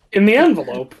it? In the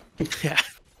envelope. Yeah.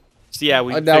 So yeah,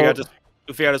 we figured out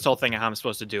this whole thing and how I'm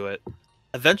supposed to do it.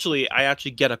 Eventually, I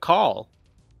actually get a call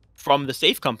from the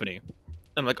safe company.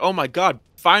 I'm like, oh my god,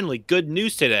 finally, good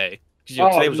news today.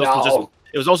 Because today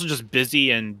was also just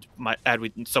busy, and I had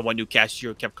someone new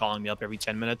cashier kept calling me up every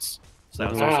 10 minutes, so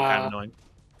that was also kind of annoying.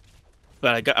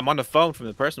 But I'm on the phone from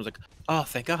the person. I was like, oh,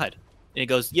 thank God. And he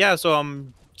goes, yeah, so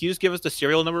can you just give us the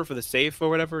serial number for the safe or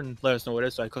whatever and let us know what it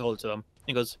is? So I called it to them. And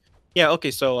he goes, yeah,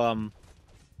 okay, so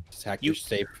just hack your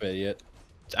safe, idiot.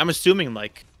 I'm assuming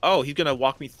like, oh, he's gonna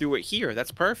walk me through it here.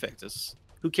 That's perfect.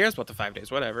 Who cares about the 5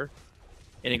 days, whatever.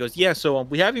 And he goes, yeah, so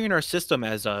we have you in our system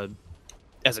as a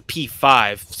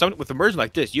P5. With a merge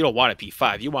like this, you don't want a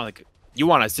P5. You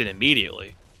want us in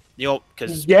immediately.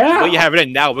 Because you have it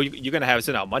in now, you're gonna have us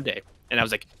in on Monday. And I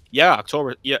was like, yeah,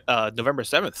 November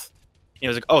 7th. And he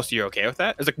was like, oh, so you're okay with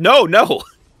that? I was like, no,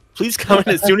 please come in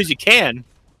as soon as you can.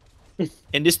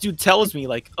 And this dude tells me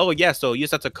like, oh yeah, so you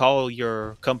just have to call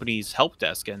your company's help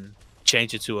desk and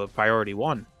change it to a priority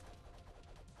 1.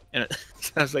 And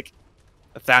I was like,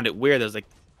 I found it weird. I was like,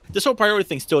 this whole priority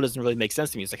thing still doesn't really make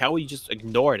sense to me. It's like, how will you just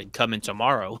ignore it and come in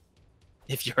tomorrow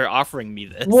if you're offering me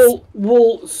this?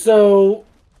 Well, so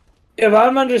if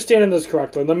I'm understanding this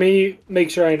correctly, let me make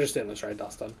sure I understand this right,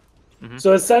 Dustin. Mm-hmm.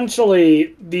 So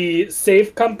essentially, the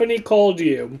safe company called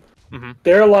you. Mm-hmm.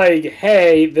 They're like,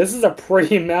 hey, this is a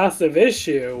pretty massive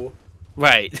issue.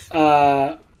 Right.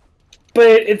 But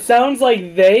it sounds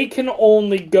like they can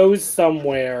only go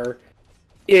somewhere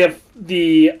if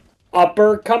the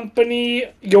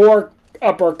your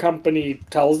upper company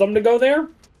tells them to go there.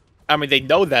 I mean, they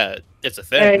know that it's a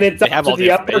thing. And it's up to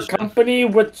the upper company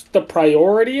which the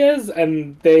priority is,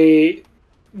 and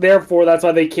therefore that's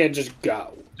why they can't just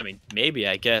go. I mean, maybe,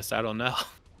 I guess. I don't know.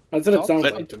 That's what it sounds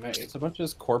like to me. It's a bunch of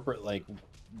this corporate, like,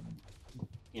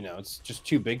 it's just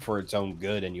too big for its own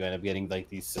good, and you end up getting, like,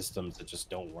 these systems that just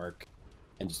don't work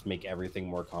and just make everything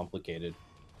more complicated.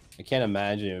 I can't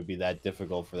imagine it would be that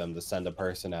difficult for them to send a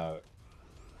person out,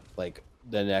 like,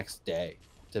 the next day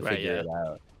to figure it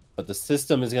out. but the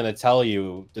system is going to tell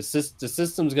you the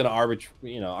system's going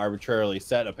to arbitrarily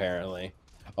set apparently.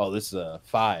 Oh, this is a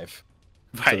 5,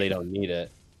 Right. so they don't need it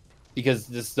because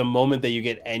this the moment that you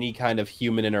get any kind of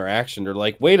human interaction, they're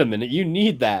like, wait a minute, you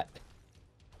need that.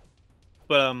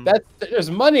 But There's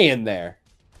money in there.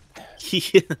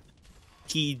 he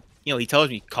he tells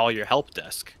me call your help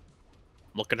desk.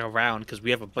 I'm looking around because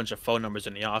we have a bunch of phone numbers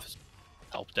in the office.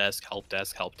 Help desk, help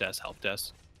desk, help desk, help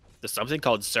desk. There's something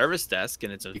called service desk,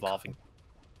 and it's involving.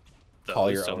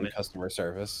 Call your own customer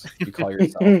service. You call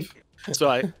yourself. So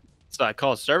I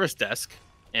call service desk,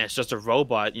 and it's just a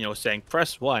robot, saying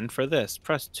press 1 for this,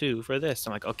 press 2 for this.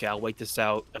 I'm like, okay, I'll wait this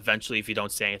out. Eventually, if you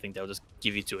don't say anything, they'll just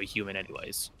give you to a human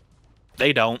anyways.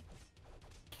 They don't.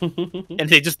 And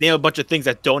they just name a bunch of things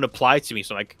that don't apply to me.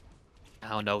 So I'm like, I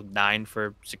don't know, 9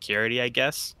 for security, I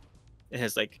guess. And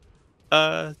it's like,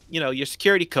 your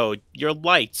security code, your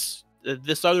lights,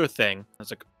 this other thing. I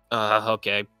was like,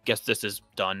 okay, guess this is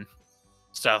done.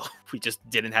 So we just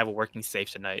didn't have a working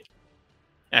safe tonight.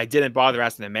 And I didn't bother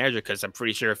asking the manager because I'm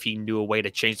pretty sure if he knew a way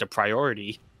to change the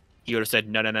priority, he would have said,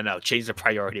 no, change the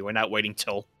priority. We're not waiting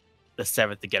till the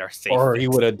 7th to get our safe. Or he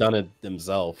would have done it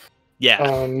himself. Yeah.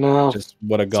 Oh, no. Just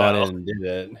would have gone in and did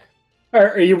it.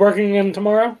 Are you working again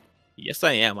tomorrow? Yes,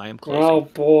 I am. I am closing. Oh,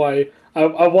 boy. I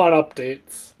want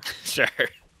updates. Sure.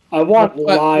 I want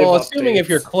live updates. Assuming if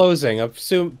you're closing,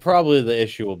 probably the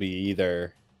issue will be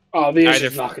either... Oh, the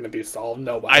issue's not going to be solved.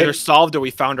 No way. Either solved or we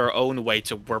found our own way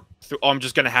to work through. Oh, I'm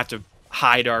just going to have to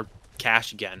hide our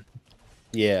cash again.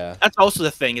 Yeah. That's also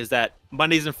the thing, is that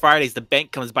Mondays and Fridays, the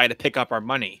bank comes by to pick up our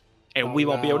money. And we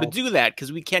won't be able to do that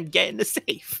because we can't get in the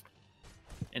safe.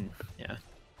 And, yeah.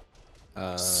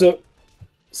 So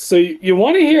you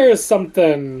want to hear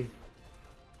something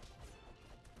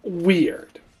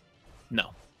weird?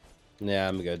 No. Yeah,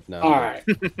 I'm good. No. All right.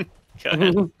 Go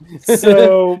ahead.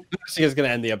 So She is gonna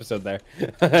end the episode there.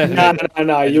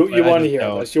 no. You want to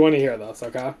hear this? You want to hear this?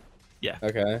 Okay. Yeah.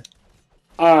 Okay.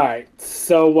 All right.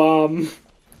 So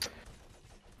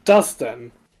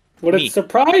Dustin, would it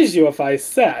surprise you if I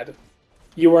said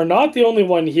you are not the only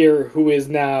one here who is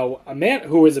now a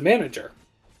manager?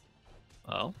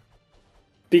 Oh.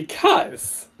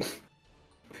 Because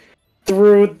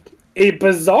through a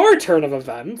bizarre turn of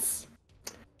events,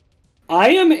 I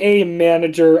am a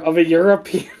manager of a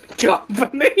European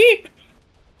company.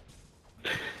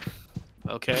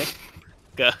 Okay.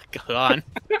 Go on.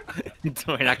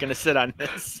 We're not going to sit on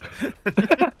this.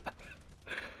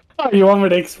 Oh, you want me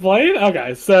to explain?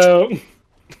 Okay, so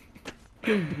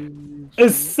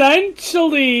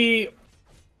essentially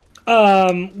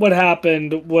what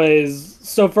happened was,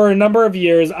 so for a number of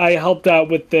years I helped out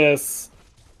with this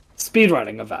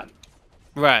speedrunning event.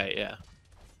 Right, yeah.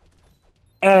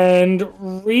 And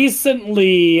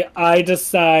recently I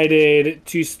decided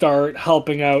to start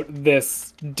helping out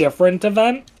this different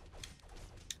event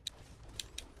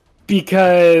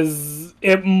because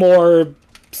it more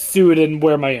suited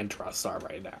where my interests are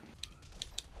right now.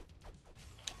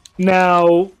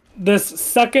 Now, this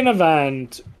second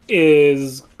event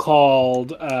is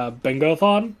called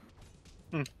Bingo-thon.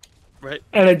 Right.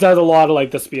 And it does a lot of like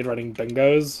the speedrunning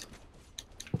bingos.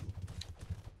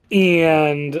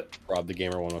 And Rob the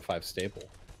Gamer 105 staple.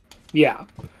 yeah.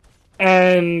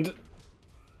 And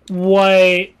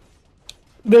there's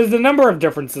a number of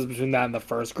differences between that and the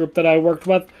first group that I worked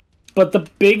with. But the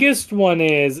biggest one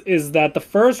is that the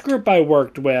first group I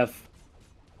worked with,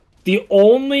 the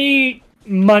only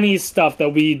money stuff that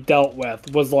we dealt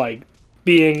with was like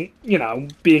being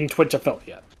Twitch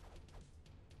affiliate.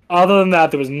 Other than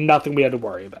that, there was nothing we had to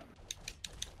worry about.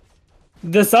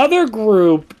 This other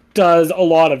group does a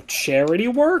lot of charity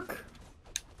work,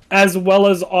 as well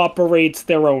as operates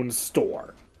their own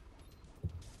store.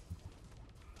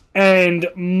 And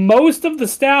most of the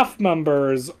staff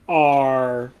members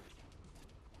are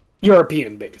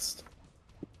European-based.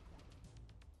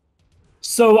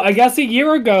 So I guess a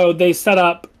year ago, they set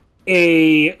up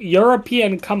a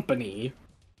European company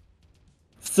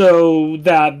so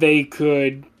that they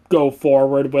could go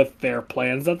forward with their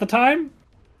plans at the time.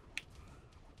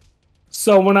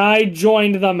 So when I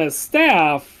joined them as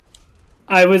staff,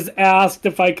 I was asked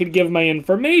if I could give my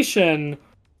information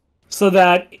so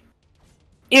that,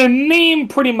 in name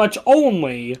pretty much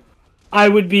only, I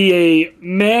would be a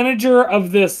manager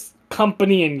of this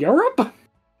company in Europe.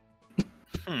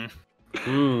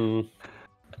 And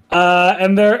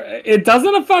it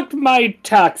doesn't affect my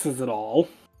taxes at all.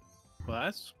 Well,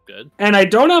 that's good. And I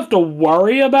don't have to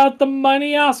worry about the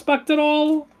money aspect at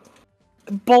all.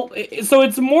 But so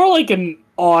it's more like an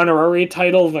honorary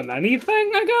title than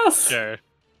anything, I guess. Sure.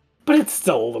 But it's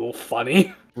still a little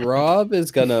funny. Rob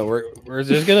is gonna.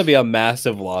 There's gonna be a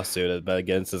massive lawsuit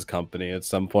against this company at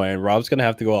some point. And Rob's gonna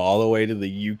have to go all the way to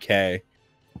the UK.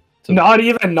 Not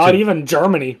even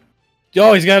Germany.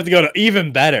 Oh, he's gonna have to go to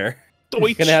even better. Deutsch.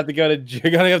 He's gonna have to go to.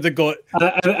 You're gonna have to go.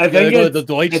 I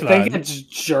think it's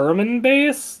German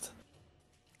based.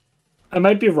 I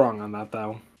might be wrong on that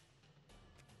though.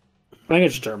 I think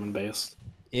it's German based.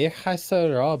 Ich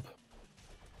heiße Rob.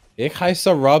 Ich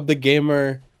heiße Rob the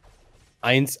Gamer.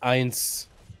 1-1.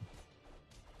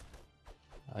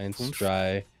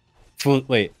 1-3.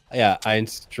 Wait, yeah,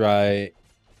 1-3.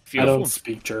 I don't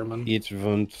speak German.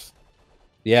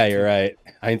 Yeah, you're right.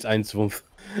 1-1.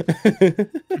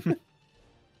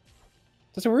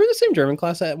 So were we in the same German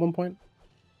class at one point?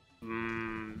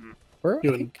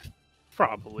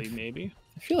 Probably, maybe.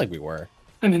 I feel like we were.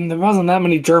 I mean, there wasn't that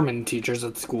many German teachers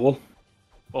at school.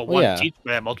 Well, one teacher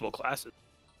had multiple classes.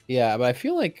 Yeah, but I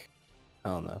feel like I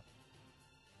don't know.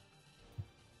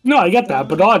 No, I get that,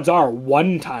 but odds are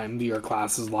one time your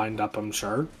class is lined up, I'm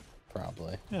sure.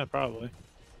 Probably. Yeah, probably.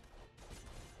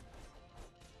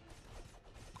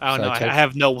 I don't know. I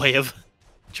have no way of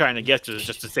trying to get to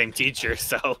just the same teacher,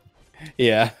 so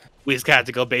yeah, we just got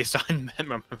to go based on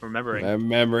remembering.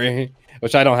 Memory,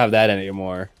 which I don't have that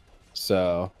anymore.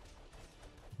 So,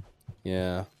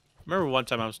 yeah. Remember one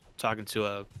time I was talking to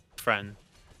a friend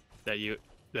that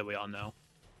we all know.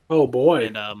 Oh boy!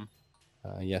 And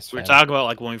yes, we were talking about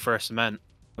like when we first met.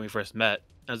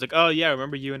 I was like, oh yeah,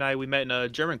 remember you and we met in a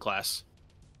German class.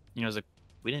 You know, I was like,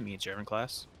 we didn't meet in German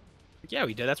class. Like, yeah,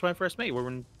 we did. That's when I first met you. We were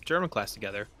in German class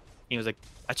together. And he was like,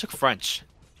 I took French.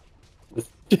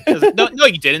 I was like, no,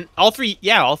 you didn't. All 3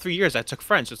 years I took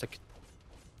French. I was like,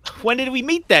 when did we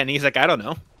meet then? And he's like, I don't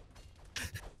know.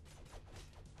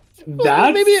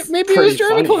 That's maybe it was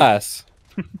German class.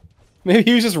 Maybe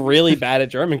he was just really bad at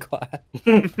German class.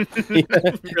 Really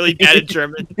bad at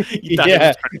German. You thought he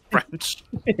was learning French.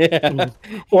 Yeah.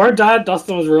 Or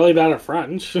Dustin was really bad at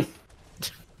French.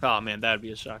 Oh man, that'd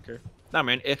be a shocker. No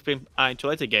man, ich bin ein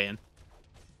Toilette gehen.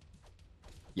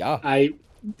 Yeah.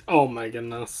 Oh my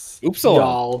goodness.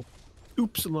 Upsilon.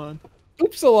 Upsilon.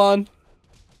 Upsilon.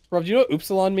 Rob, do you know what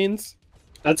Upsilon means?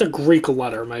 That's a Greek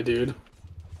letter, my dude.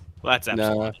 Well, that's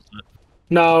Epsilon, isn't it?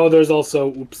 No, there's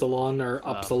also Upsilon or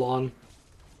Upsilon.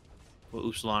 Well,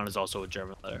 Upsilon is also a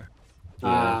German letter.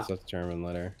 Yeah, that's a German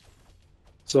letter.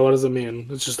 So what does it mean?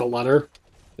 It's just a letter?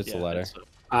 It's a letter.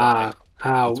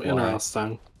 How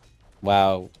interesting.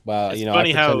 Wow. It's you know,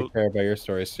 funny I pretend to care about your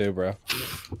stories too, bro.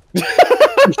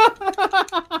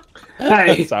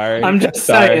 Hey, sorry. I'm just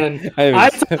saying. I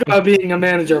talk about being a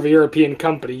manager of a European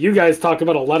company. You guys talk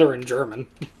about a letter in German.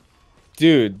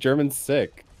 Dude, German's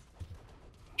sick.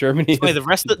 Germany. Wait, the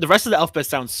rest of the alphabet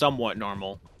sounds somewhat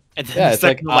normal, and then yeah, the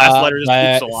second to last letter is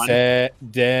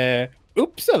Upsilon.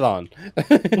 Upsilon.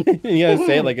 You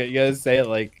gotta say it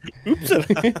like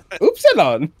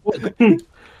Upsilon.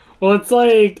 Well, it's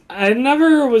like I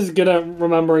never was good at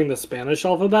remembering the Spanish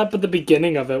alphabet, but the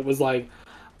beginning of it was like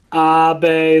A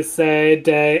B C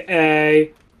D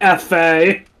E F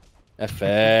A. F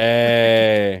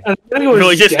A. And then it was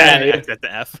really just gay. had an X at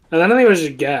the F. And then I think it was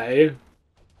just gay.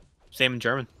 Same in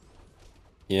German.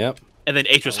 Yep. And then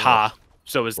H was ha,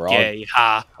 so it was gay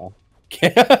ha.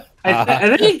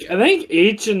 I think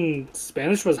H in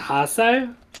Spanish was hase.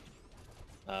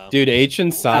 Dude, H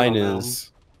in sign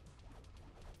is.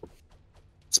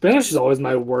 Spanish is always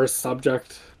my worst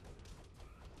subject.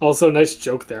 Also, nice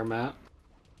joke there, Matt.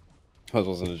 That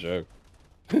wasn't a joke.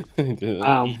 He did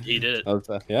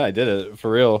it. Yeah, I did it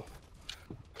for real.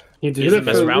 You did it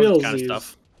for real, kind of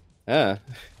stuff. Yeah,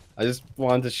 I just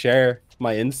wanted to share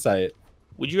my insight.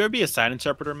 Would you ever be a sign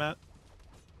interpreter, Matt?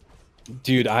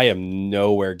 Dude, I am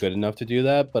nowhere good enough to do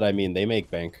that, but I mean, they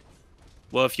make bank.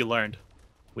 Well, if you learned,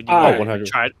 would you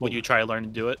 100%. Would you try to learn to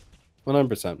do it?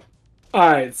 100%. All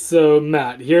right, so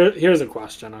Matt, here's a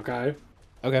question, okay?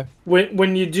 Okay.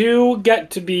 When you do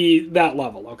get to be that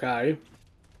level, okay?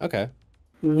 Okay.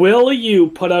 Will you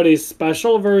put out a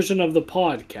special version of the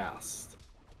podcast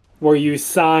where you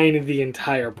sign the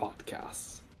entire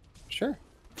podcast? Sure.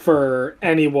 For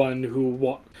anyone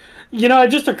who you know, it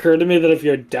just occurred to me that if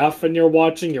you're deaf and you're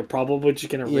watching, you're probably just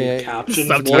gonna read captions.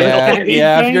 Yeah,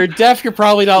 if you're deaf, you're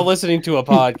probably not listening to a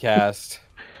podcast.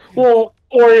 Well,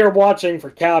 or you're watching for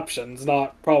captions,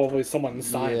 not probably someone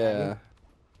signing. Yeah.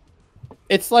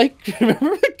 It's like,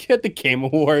 remember at the Game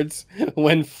Awards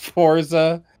when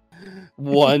Forza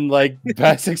won like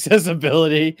best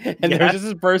accessibility, and there was just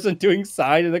this person doing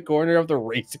sign in the corner of the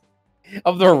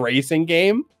racing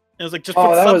game. It was like just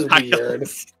that was weird.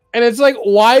 And it's like,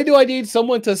 why do I need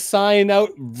someone to sign out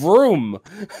Vroom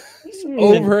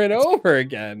over and over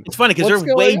again? It's funny because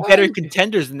they're way better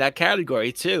contenders in that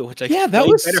category too, which that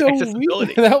was so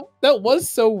weird. That was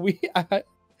so weird. I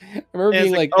remember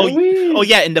being like, oh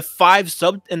yeah, in the five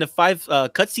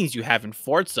cutscenes you have in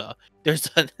Forza, there's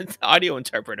an audio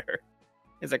interpreter.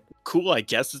 It's like, cool, I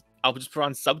guess. I'll just put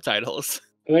on subtitles.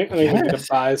 I think we need to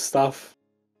buy stuff.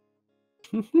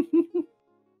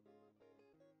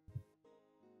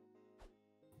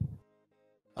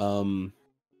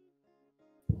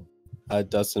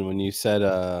 Dustin, when you said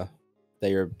that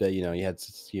you had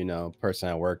a person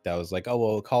at work that was like, oh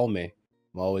well, call me.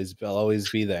 I'll always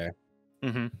be there.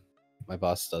 Mm-hmm. My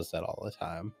boss does that all the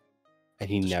time, and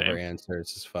he never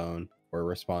answers his phone or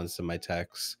responds to my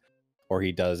texts. Or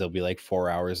he does, it'll be like 4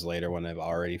 hours later when I've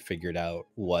already figured out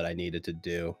what I needed to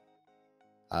do.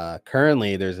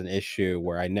 Currently, there's an issue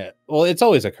where it's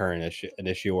always a current issue, an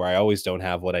issue where I always don't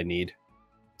have what I need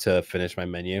to finish my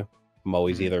menu. I'm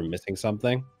always either missing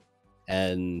something.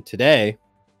 And today,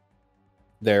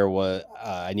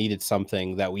 I needed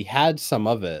something that we had some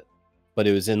of it, but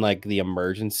it was in like the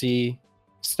emergency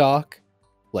stock.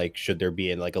 Like, should there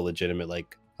be in like a legitimate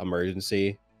like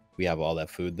emergency, we have all that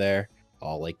food there.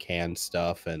 All like canned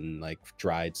stuff and like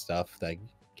dried stuff that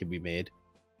can be made.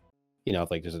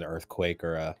 If like there's an earthquake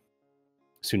or a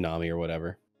tsunami or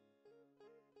whatever.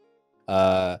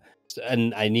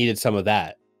 And I needed some of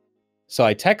that. So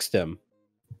I text him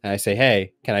and I say,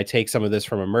 hey, can I take some of this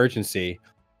from emergency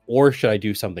or should I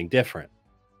do something different?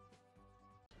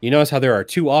 You notice how there are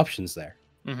two options there.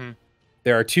 Mm-hmm.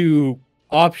 There are two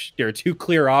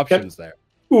clear options there.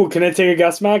 Ooh, can I take a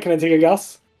guess, Matt? Can I take a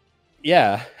guess?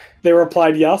 Yeah. They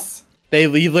replied yes. They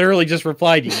literally just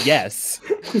replied yes.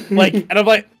 And I'm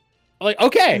like,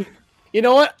 okay, you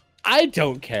know what? I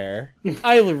don't care.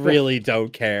 I really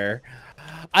don't care.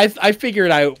 I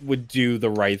figured I would do the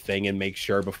right thing and make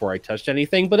sure before I touched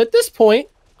anything, but at this point,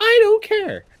 I don't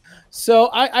care.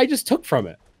 So I just took from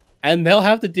it. And they'll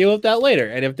have to deal with that later.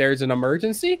 And if there's an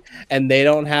emergency and they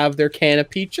don't have their can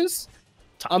of peaches,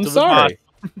 I'm sorry.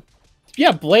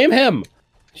 Yeah, blame him.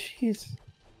 Jeez.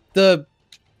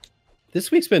 This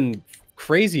week's been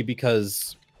crazy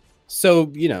because it's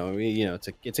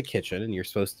a kitchen and you're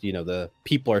supposed to, the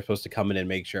people are supposed to come in and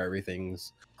make sure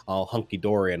everything's all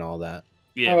hunky-dory and all that.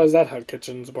 Yeah. How is that how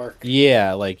kitchens work?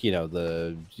 Yeah, like,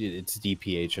 it's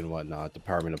DPH and whatnot,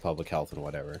 Department of Public Health and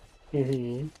whatever.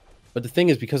 Mm-hmm. But the thing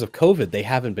is, because of COVID, they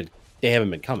haven't been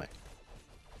coming.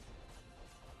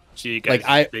 So you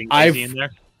guys being busy in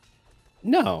there?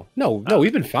 No,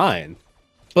 we've been fine.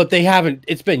 But they haven't,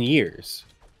 it's been years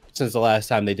since the last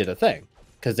time they did a thing.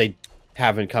 Because they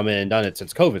haven't come in and done it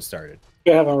since COVID started.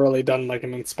 They haven't really done like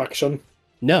an inspection.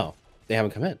 No, they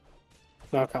haven't come in.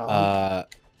 Okay.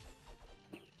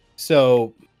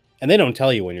 So, and they don't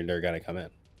tell you when they're gonna come in.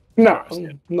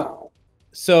 No.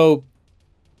 So,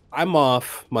 I'm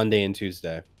off Monday and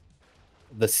Tuesday.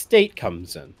 The state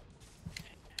comes in,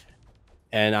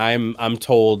 and I'm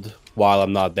told while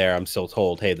I'm not there, I'm still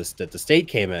told, hey, that the state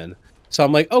came in. So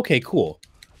I'm like, okay, cool.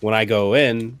 When I go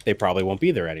in, they probably won't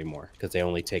be there anymore because they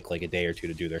only take like a day or two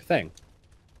to do their thing.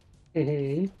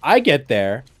 Mm-hmm. I get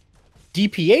there,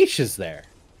 DPH is there.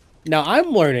 Now I'm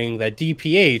learning that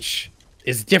DPH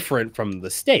is different from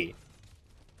the state.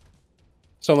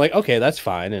 So I'm like, okay, that's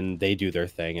fine. And they do their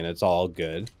thing and it's all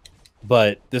good.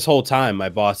 But this whole time, my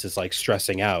boss is like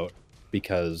stressing out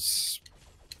because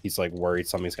he's like worried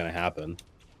something's going to happen.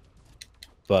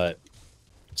 But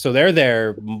so they're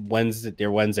there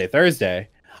Wednesday, Thursday.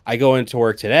 I go into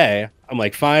work today. I'm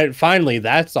like, finally,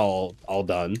 that's all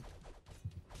done.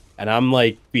 And I'm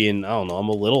like being, I don't know, I'm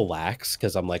a little lax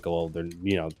because I'm like, well,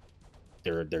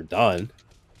 they're done.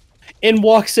 And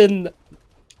walks in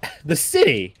the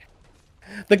city.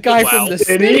 The guy from the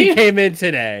city came in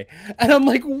today, and I'm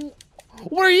like,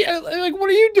 what are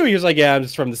you doing? He's like, yeah, I'm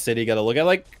just from the city. Got to look at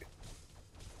like,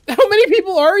 how many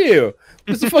people are you?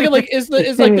 Is fucking like is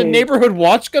like the neighborhood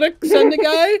watch gonna send a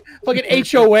guy? Fucking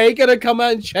HOA gonna come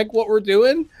out and check what we're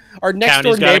doing? Our next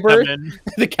door neighbor,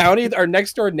 the county, our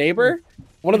next door neighbor,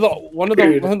 one of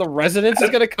the residents is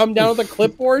gonna come down with a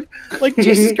clipboard. Like,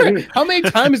 Jesus Christ, how many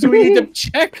times do we need to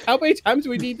check? How many times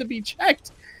do we need to be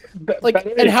checked? Like,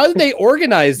 and how did they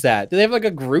organize that? Do they have like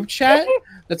a group chat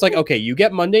that's like, okay, you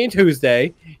get Monday and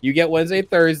Tuesday, you get Wednesday,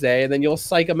 Thursday, and then you'll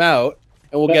psych them out,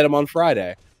 and we'll get them on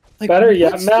Friday. Like, better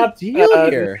yet, Matt.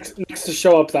 Here? Next to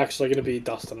show up is actually going to be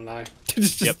Dustin and I.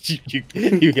 Yep.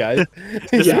 you guys.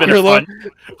 This has been fun.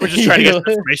 We're just trying to get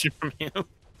information from you.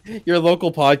 Your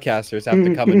local podcasters have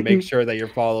to come and make sure that you're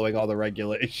following all the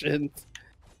regulations.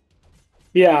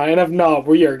 Yeah, and if not,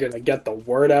 we are going to get the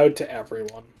word out to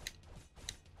everyone.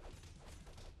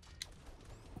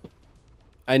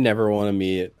 I never want to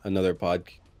meet another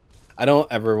I don't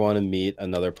ever want to meet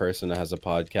another person that has a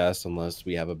podcast unless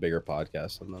we have a bigger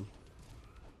podcast than them.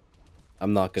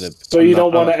 I'm not gonna. So I'm you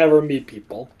not, don't want to ever meet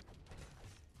people.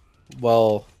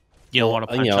 Well, You don't want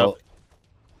to punch you know, up.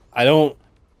 I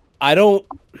don't.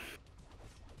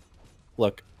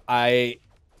 Look, I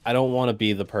don't want to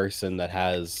be the person that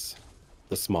has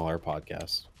the smaller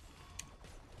podcast.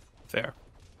 Fair.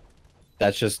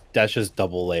 That's just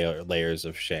double layers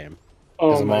of shame. Oh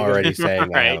Because I'm my already God.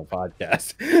 saying I have a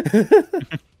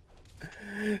podcast.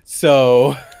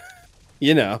 So,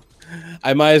 you know,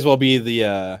 I might as well be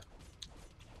the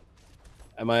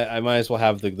I might as well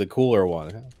have the cooler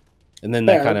one. And then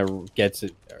that Fair. kind of gets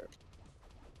it.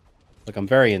 Look, I'm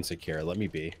very insecure. Let me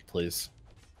be, please.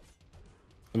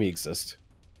 Let me exist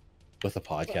with a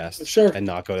podcast Sure. and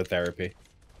not go to therapy.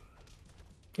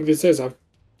 If you say so.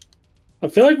 I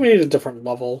feel like we need a different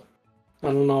level. I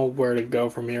don't know where to go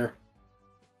from here.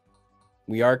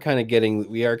 We are kind of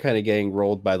getting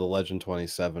rolled by the Legend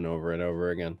 27 over and over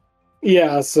again.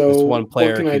 Yeah, so This one player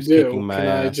what can I keeps do? kicking my Can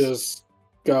I ass. just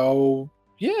go?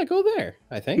 Yeah, go there.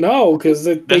 I think. No, because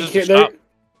they That's just a can't. stop.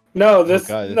 No, this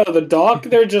God. no the dock.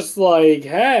 They're just like,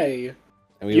 hey,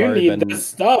 And we've you already need been. this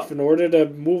stuff in order to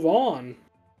move on.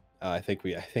 I think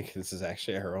this is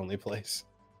actually our only place.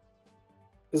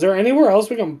 Is there anywhere else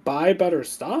we can buy better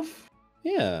stuff?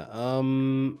 Yeah.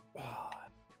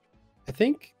 I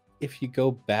think if you go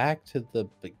back to the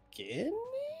beginning.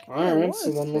 All right,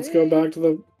 so then let's go back to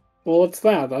the. Well, what's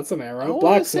that? That's an arrow. I wanna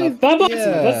Blacksmith. say- Blacksmith.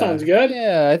 yeah, That sounds good.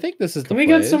 Yeah, I think this is Can the we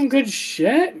place. get some good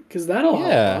shit? Because that'll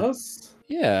Yeah. help us.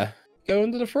 Yeah, go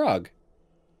into the frog.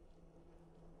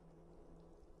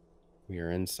 We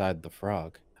are inside the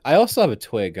frog. I also have a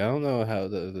twig. I don't know how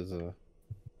there's a.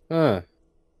 Huh.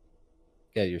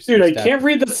 Yeah, you're. Dude, I can't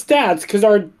read the stats because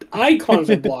our icons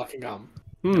are blocking them.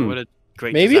 What a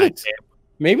great Maybe design.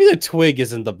 Maybe the twig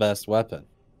isn't the best weapon.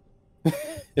 It's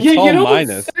Yeah, all you don't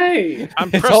minus. say. I'm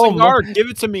It's all pressing hard. Give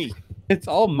it to me. It's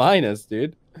all minus,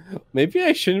 dude. Maybe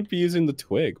I shouldn't be using the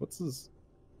twig. What's this?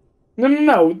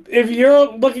 No. If you're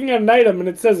looking at an item and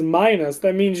it says minus,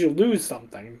 that means you lose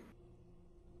something.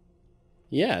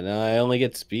 Yeah, no, I only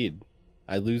get speed.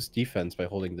 I lose defense by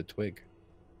holding the twig.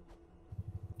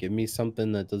 Give me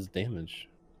something that does damage.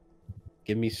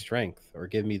 Give me strength, or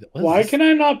give me the. Why can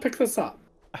I not pick this up?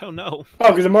 I don't know. Oh,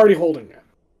 because I'm already holding it.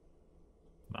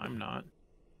 I'm not.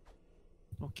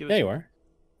 Well, give it There to you me. are.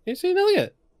 You see, look at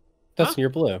it. Dustin, you're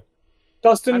blue.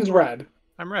 Dustin's red.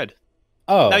 I'm red.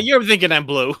 Oh, Now you're thinking I'm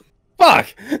blue.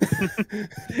 fuck!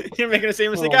 You're making the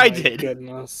same mistake Oh I my did.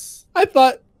 Goodness. I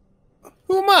thought.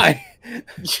 Who am I?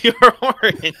 You're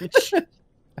orange.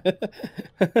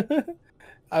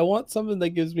 I want something that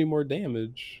gives me more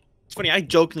damage. It's funny. I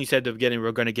jokingly said at the beginning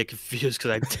we're going to get confused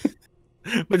because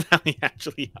I, but now we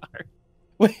actually are.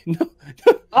 Wait, no.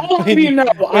 I'll Wait, let you know.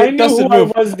 I wait, knew Dustin, who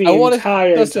move. I was the I wanna-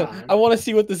 entire Dustin, time. I want to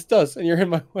see what this does, and you're in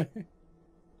my way.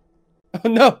 Oh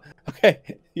no!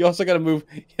 Okay, you also got to move.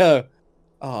 Yeah.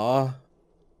 Aw.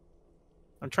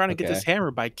 I'm trying to get this Okay.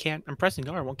 hammer, but I can't. I'm pressing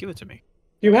R. It won't give it to me.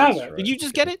 You have That's it. Did you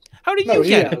just get it? How did No, you he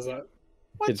get it? has it.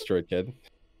 What? Kid destroyed kid. Do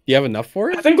you have enough for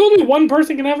I it? think only one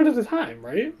person can have it at a time,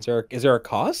 right? Is there a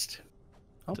cost?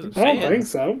 I don't think I don't Yeah. think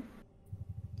so.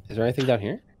 Is there anything down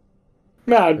here?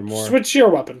 Nah, Or more? switch your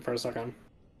weapon for a second.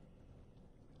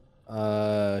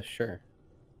 Sure.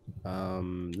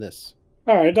 This.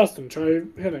 Alright, Dustin, try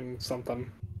hitting something.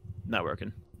 Not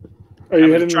working. Are you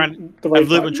I've been hitting trying- the right I've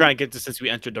literally button? been trying to get this since we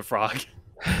entered the frog.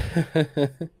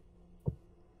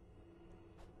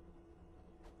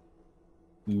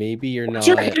 Maybe you're It's not.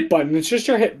 your hit button. It's just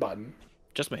your hit button.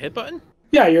 Just my hit button?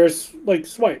 Yeah, your like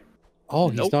swipe. Oh,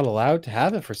 he's Nope. not allowed to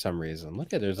have it for some reason.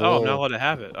 Look at there's a Oh, I'm little... not allowed to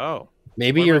have it. Oh.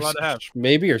 Maybe What am I your allowed to have?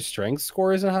 maybe your strength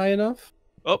score isn't high enough.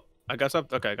 Oh, I got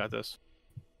something. Okay, I got this.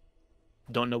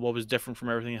 Don't know what was different from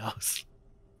everything else.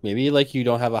 Maybe like you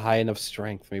don't have a high enough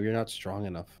strength. Maybe you're not strong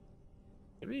enough.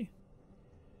 Maybe.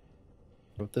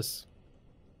 What about this?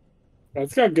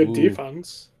 That's got good Ooh.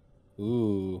 defense.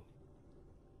 Ooh.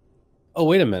 Oh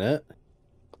wait a minute.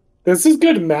 This is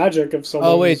good magic if someone.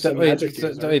 Oh wait, a magic wait,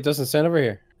 user. wait, Dustin, stand over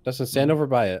here. Dustin, stand over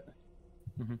by it.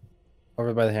 Mhm.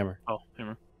 Over by the hammer. Oh,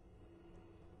 hammer.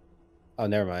 Oh,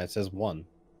 never mind. It says 1.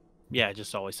 Yeah, it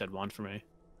just always said 1 for me.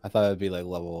 I thought it'd be like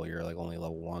level. You're like only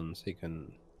level 1, so you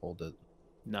can hold it.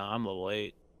 No, I'm level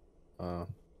 8. Well,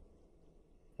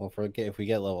 if we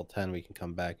get level 10, we can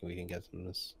come back and we can get some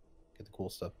this, get the cool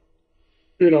stuff.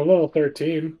 Dude, I'm level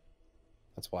 13.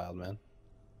 That's wild, man.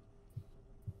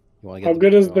 You want to How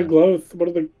good is the glow? What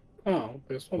are the? Oh,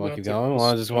 this one. Want to keep that's going? a-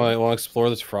 Want to explore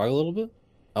this frog a little bit?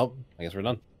 Oh, I guess we're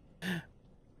done.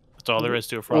 That's all there is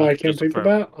to a frog. Oh, I can't just a take the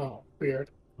fur. bat. Oh, weird.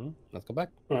 Let's go back.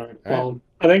 All right. All Well,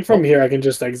 I think from here I can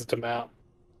just exit the map.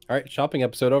 All right, shopping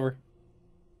episode over.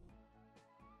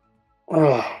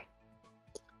 Ugh.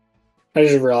 I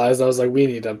just realized I was like, we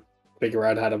need to figure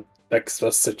out how to fix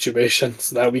this situation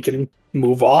so that we can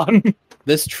move on.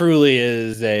 This truly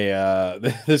is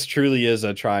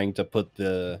a trying to put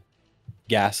the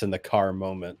gas in the car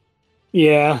moment.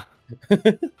 Yeah.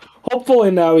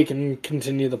 Hopefully now we can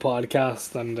continue the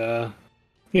podcast and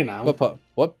you know.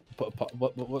 What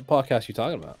podcast you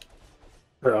talking about?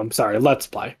 Or, I'm sorry, Let's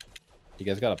Play. You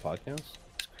guys got a podcast?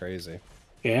 It's crazy.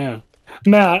 Yeah.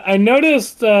 Matt, I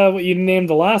noticed what you named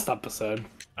the last episode.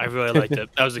 I really liked it.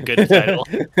 That was a good title.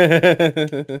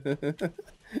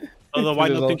 Although, why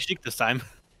no Pink Sheik this time?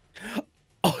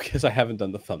 Oh, because I haven't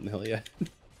done the thumbnail yet.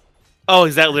 Oh,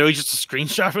 is that literally just a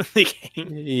screenshot from the game?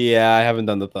 Yeah, I haven't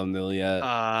done the thumbnail yet.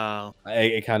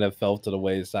 It kind of fell to the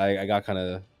wayside. I got kind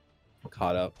of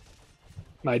caught up.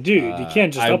 My dude, you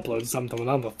can't just upload something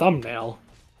without the thumbnail.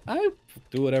 I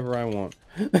do whatever I want.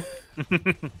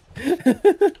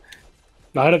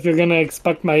 Not if you're gonna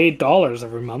expect my $8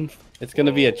 every month. It's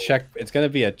gonna be a check. It's gonna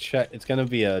be a check. It's gonna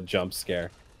be a jump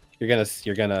scare. You're gonna see,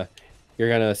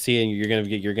 and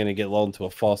you're gonna get lulled into a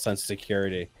false sense of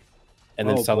security, and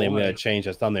then suddenly I'm gonna change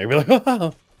the thumbnail. You're like,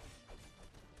 oh.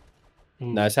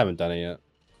 No, I just haven't done it yet.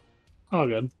 Oh,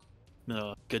 good.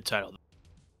 No, good title.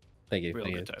 Thank you.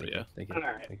 Really good title, yeah. Thank you. All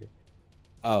right. Thank you.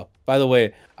 Oh, by the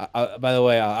way,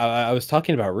 I was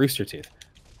talking about Rooster Teeth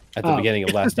at the beginning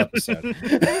of last episode.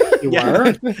 You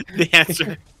were? The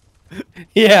answer.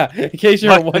 Yeah, in case you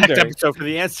were wondering. Episode for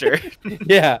the answer.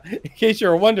 Yeah, in case you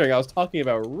were wondering, I was talking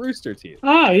about Rooster Teeth.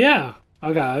 Oh, yeah.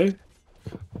 Okay.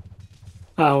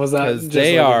 Was that just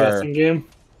they like are a guessing game?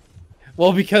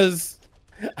 Well, because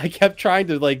I kept trying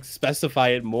to like specify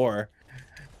it more,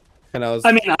 and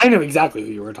I mean, I knew exactly who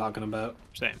you were talking about.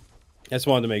 Same. I just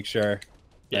wanted to make sure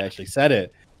I actually said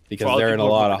it because they're in a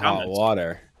lot of hot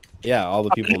water. Yeah, all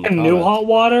the people in the new hot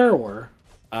water, or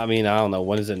I mean, I don't know.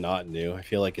 When is it not new? I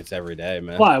feel like it's every day,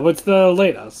 man. Why? What's the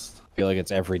latest? I feel like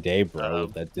it's every day, bro.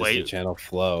 That Disney Channel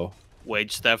flow.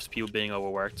 Wage thefts, people being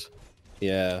overworked.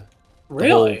 Yeah.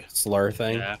 Really? The whole slur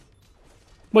thing. Yeah.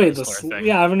 Wait,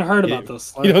 yeah, I haven't heard about this.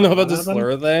 Slur you don't know about the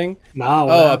slur thing? No.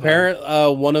 Oh,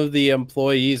 apparently, one of the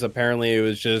employees, apparently it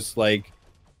was just like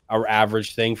our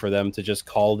average thing for them to just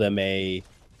call them a.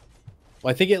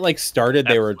 Well, I think it like started.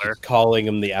 They were just calling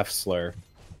him the F slur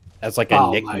as like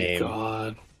a nickname. Oh my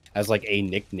god. As like a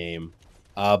nickname,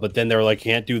 but then they were like,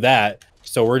 can't do that,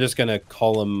 so we're just gonna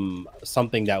call him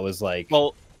something that was like.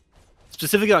 Well,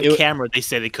 specifically on camera, they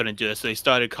say they couldn't do this, so they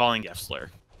started calling F slur.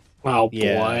 Oh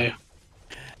boy.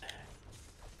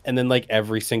 And then like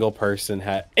every single person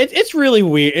had it's really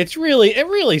weird. It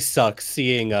really sucks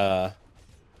seeing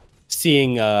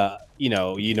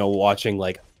watching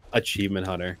like Achievement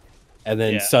Hunter, and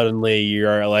then suddenly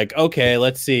you're like, okay,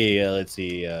 let's see,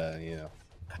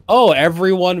 oh,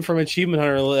 everyone from Achievement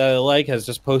Hunter has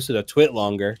just posted a twit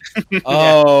longer.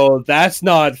 Oh, that's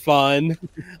not fun.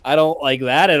 I don't like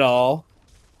that at all.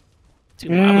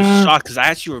 Dude, I was shocked because I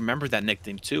actually remember that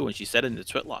nickname too when she said it in the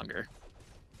twit longer.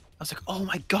 I was like, oh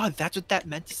my god, that's what that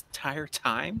meant this entire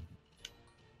time?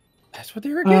 That's what they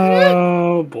were getting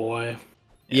Oh boy.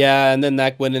 Yeah, and then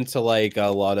that went into like a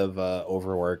lot of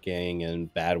overworking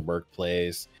and bad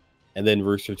workplace. And then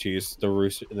Rooster Teeth,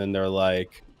 and then they're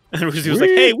like, and Rooster Teeth was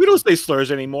like, hey, we don't say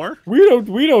slurs anymore. We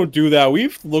don't do that.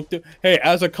 We've looked at, hey,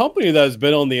 as a company that has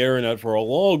been on the internet for a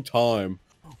long time,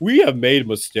 we have made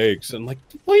mistakes. And like,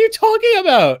 what are you talking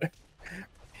about?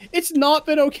 It's not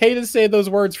been okay to say those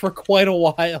words for quite a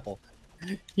while.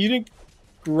 You didn't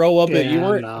grow up you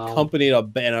weren't a company in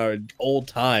an old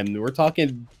time. We're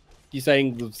talking you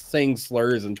saying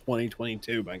slurs in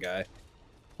 2022, my guy.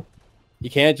 You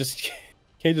can't just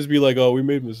be like, oh, we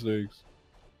made mistakes.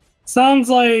 Sounds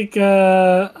like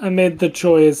I made the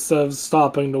choice of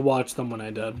stopping to watch them when I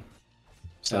did.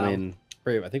 So. I mean,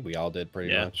 I think we all did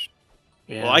pretty much.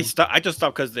 Yeah. Well, I just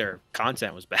stopped because their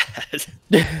content was bad.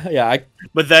 Yeah,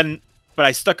 but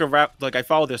I stuck around. Like I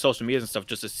followed their social media and stuff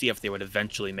just to see if they would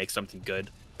eventually make something good.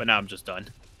 But now I'm just done.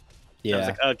 Yeah, I was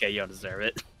like, okay, you don't deserve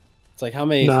it. It's like how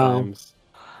many times?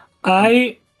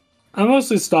 I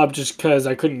mostly stopped just because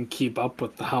I couldn't keep up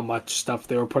with how much stuff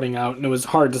they were putting out, and it was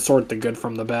hard to sort the good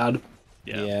from the bad.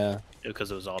 Yeah,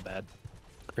 because it was all bad.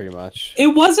 Pretty much. It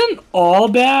wasn't all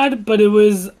bad, but it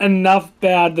was enough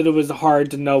bad that it was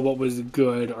hard to know what was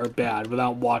good or bad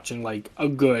without watching like a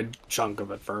good chunk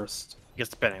of it first. I guess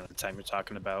depending on the time you're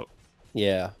talking about.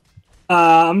 Yeah.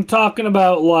 I'm talking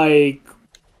about like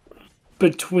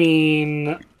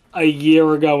between a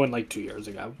year ago and like 2 years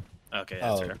ago. Okay,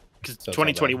 that's fair. Because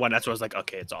 2021, that's where I was like,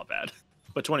 okay, it's all bad.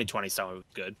 But 2020 summer was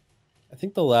good. I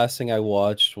think the last thing I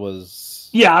watched was.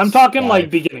 Yeah, I'm talking Sky. like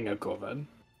beginning of COVID.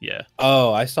 Yeah.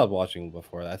 Oh, I stopped watching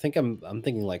before that. I think I'm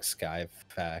thinking like Sky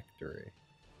Factory.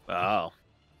 Oh.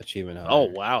 Achievement Hunter. Oh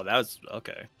wow, that was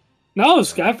okay. No,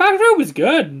 Sky Factory was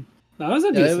good. That was a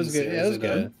Yeah, decent it was good. series. Yeah, it was they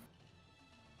did. good.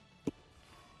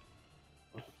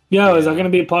 Yo, is that Yeah. going to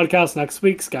be a podcast next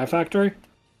week? Sky Factory?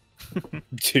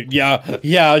 Dude,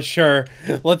 yeah, sure.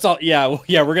 Let's all, yeah,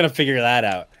 we're gonna figure that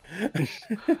out.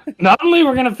 Not only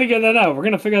we're gonna figure that out, we're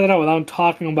gonna figure that out without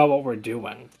talking about what we're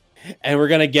doing. And we're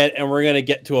gonna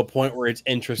get to a point where it's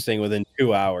interesting within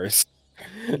 2 hours.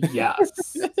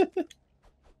 Yes.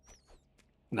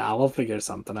 Nah, we'll figure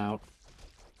something out.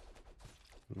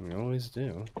 You always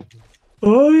do.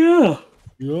 Oh yeah.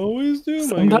 You always do.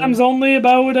 Sometimes only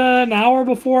about an hour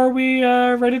before we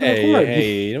ready to record.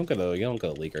 Hey, you don't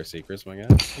gotta leak our secrets, my guy.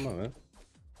 Come on, man.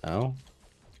 No,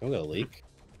 you don't gotta leak.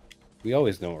 We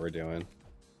always know what we're doing.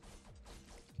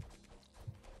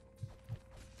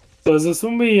 So is this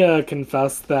when we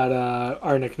confess that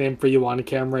our nickname for you on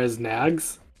camera is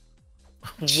Nags?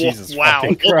 Jesus Wow.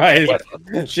 fucking Christ.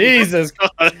 Jesus.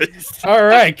 All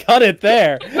right, cut it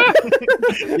there.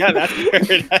 Yeah, that's where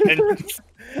it ends.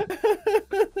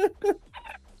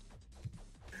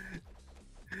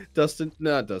 Dustin,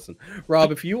 not Dustin.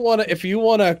 Rob, if you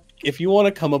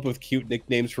wanna come up with cute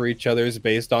nicknames for each other's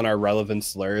based on our relevant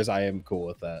slurs, I am cool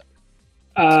with that.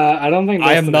 I don't think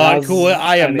I am Dustin not has cool.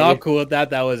 I am any. not cool with that.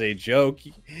 That was a joke.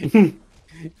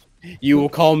 You will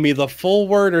call me the full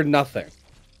word or nothing.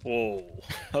 Whoa.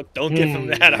 Don't give him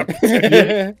that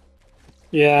opportunity.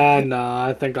 Yeah, no,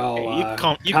 I think I'll You can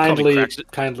call me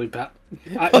Craxit. kindly pat.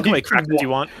 Call me Craxit if you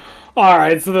want. All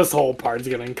right, so this whole part's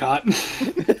getting cut.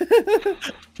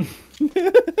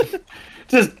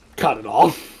 Just cut it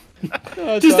all.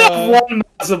 Just have one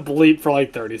massive bleep for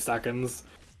like 30 seconons.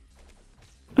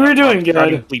 We're doing good.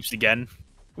 Bleeps again.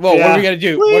 Well, Yeah. what are we gonna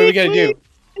do? What are we gonna do?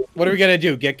 What are we gonna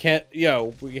do? Get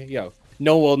yo.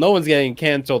 No, well, no one's getting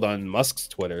canceled on Musk's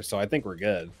Twitter, so I think we're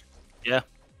good. Yeah.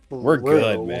 We're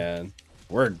good, man.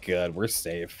 We're good. We're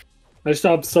safe. I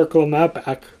stopped circling that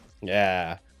back.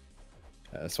 Yeah.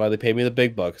 That's why they pay me the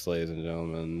big bucks, ladies and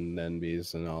gentlemen,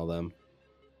 NBs and all them.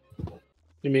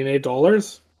 You mean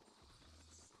 $8?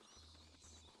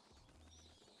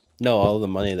 No, all the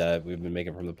money that we've been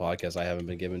making from the podcast, I haven't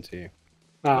been given to you.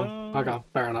 Oh, okay,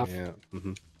 fair enough. Yeah,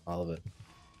 all of it.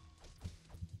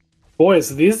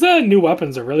 Boys, these new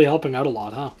weapons are really helping out a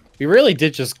lot, huh? We really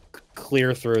did just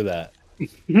clear through that.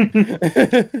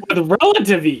 With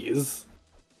relative ease.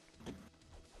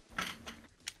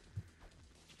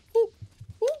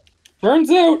 Turns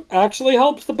out, actually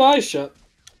helps to buy shit.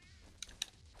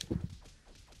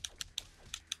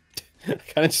 I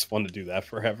kind of just want to do that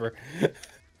forever.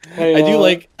 Hey, I do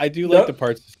like yep.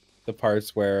 the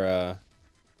parts where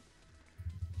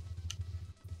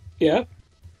Yeah.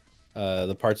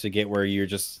 the parts you get where you're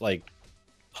just like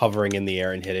hovering in the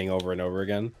air and hitting over and over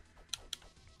again.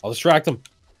 I'll distract him.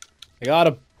 I got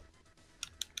him.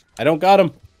 I don't got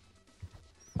him.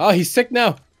 Oh, he's sick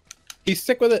now. He's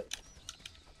sick with it.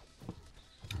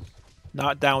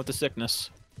 Not down with the sickness.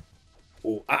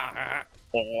 Ooh, ah.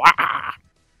 Oh, ah.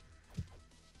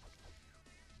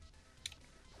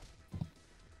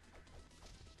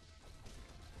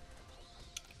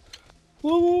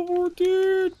 Level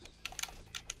 14.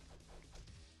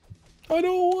 I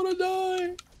don't want to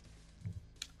die.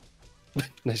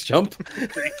 Nice jump.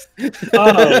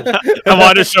 Oh. I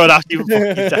wanted to show it off to you before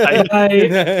you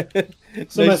died.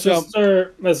 So Nice jump.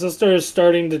 my sister is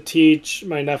starting to teach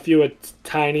my nephew a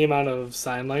tiny amount of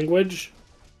sign language.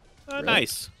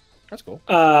 Nice. That's cool.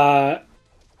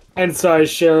 And so I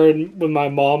shared with my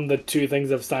mom the 2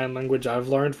 things of sign language I've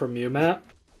learned from you, Matt.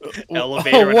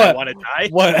 Elevator and I want to die.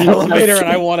 What elevator and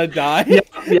I want to die?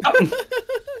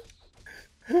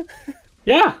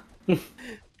 Yeah.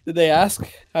 Did they ask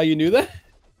how you knew that?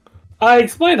 I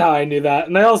explained how I knew that,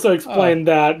 and I also explained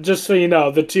that, just so you know,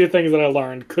 the 2 things that I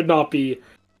learned could not be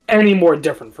any more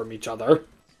different from each other.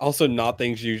 Also,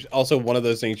 also one of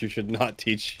those things you should not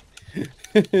teach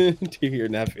to your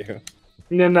nephew.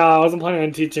 No, I wasn't planning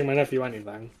on teaching my nephew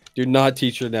anything. Do not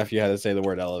teach your nephew how to say the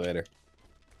word elevator.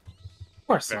 Of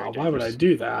course Very not. Why would I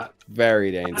do that? Very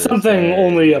dangerous. Something Very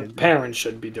only a dangerous. parent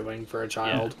should be doing for a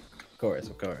child. Of course.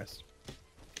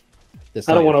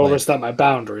 I don't want to overstep my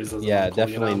boundaries. As Yeah, an uncle,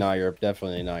 definitely you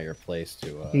know? not your place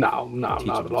to No, teach not him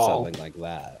at all. something like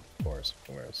that. Of course.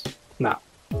 No.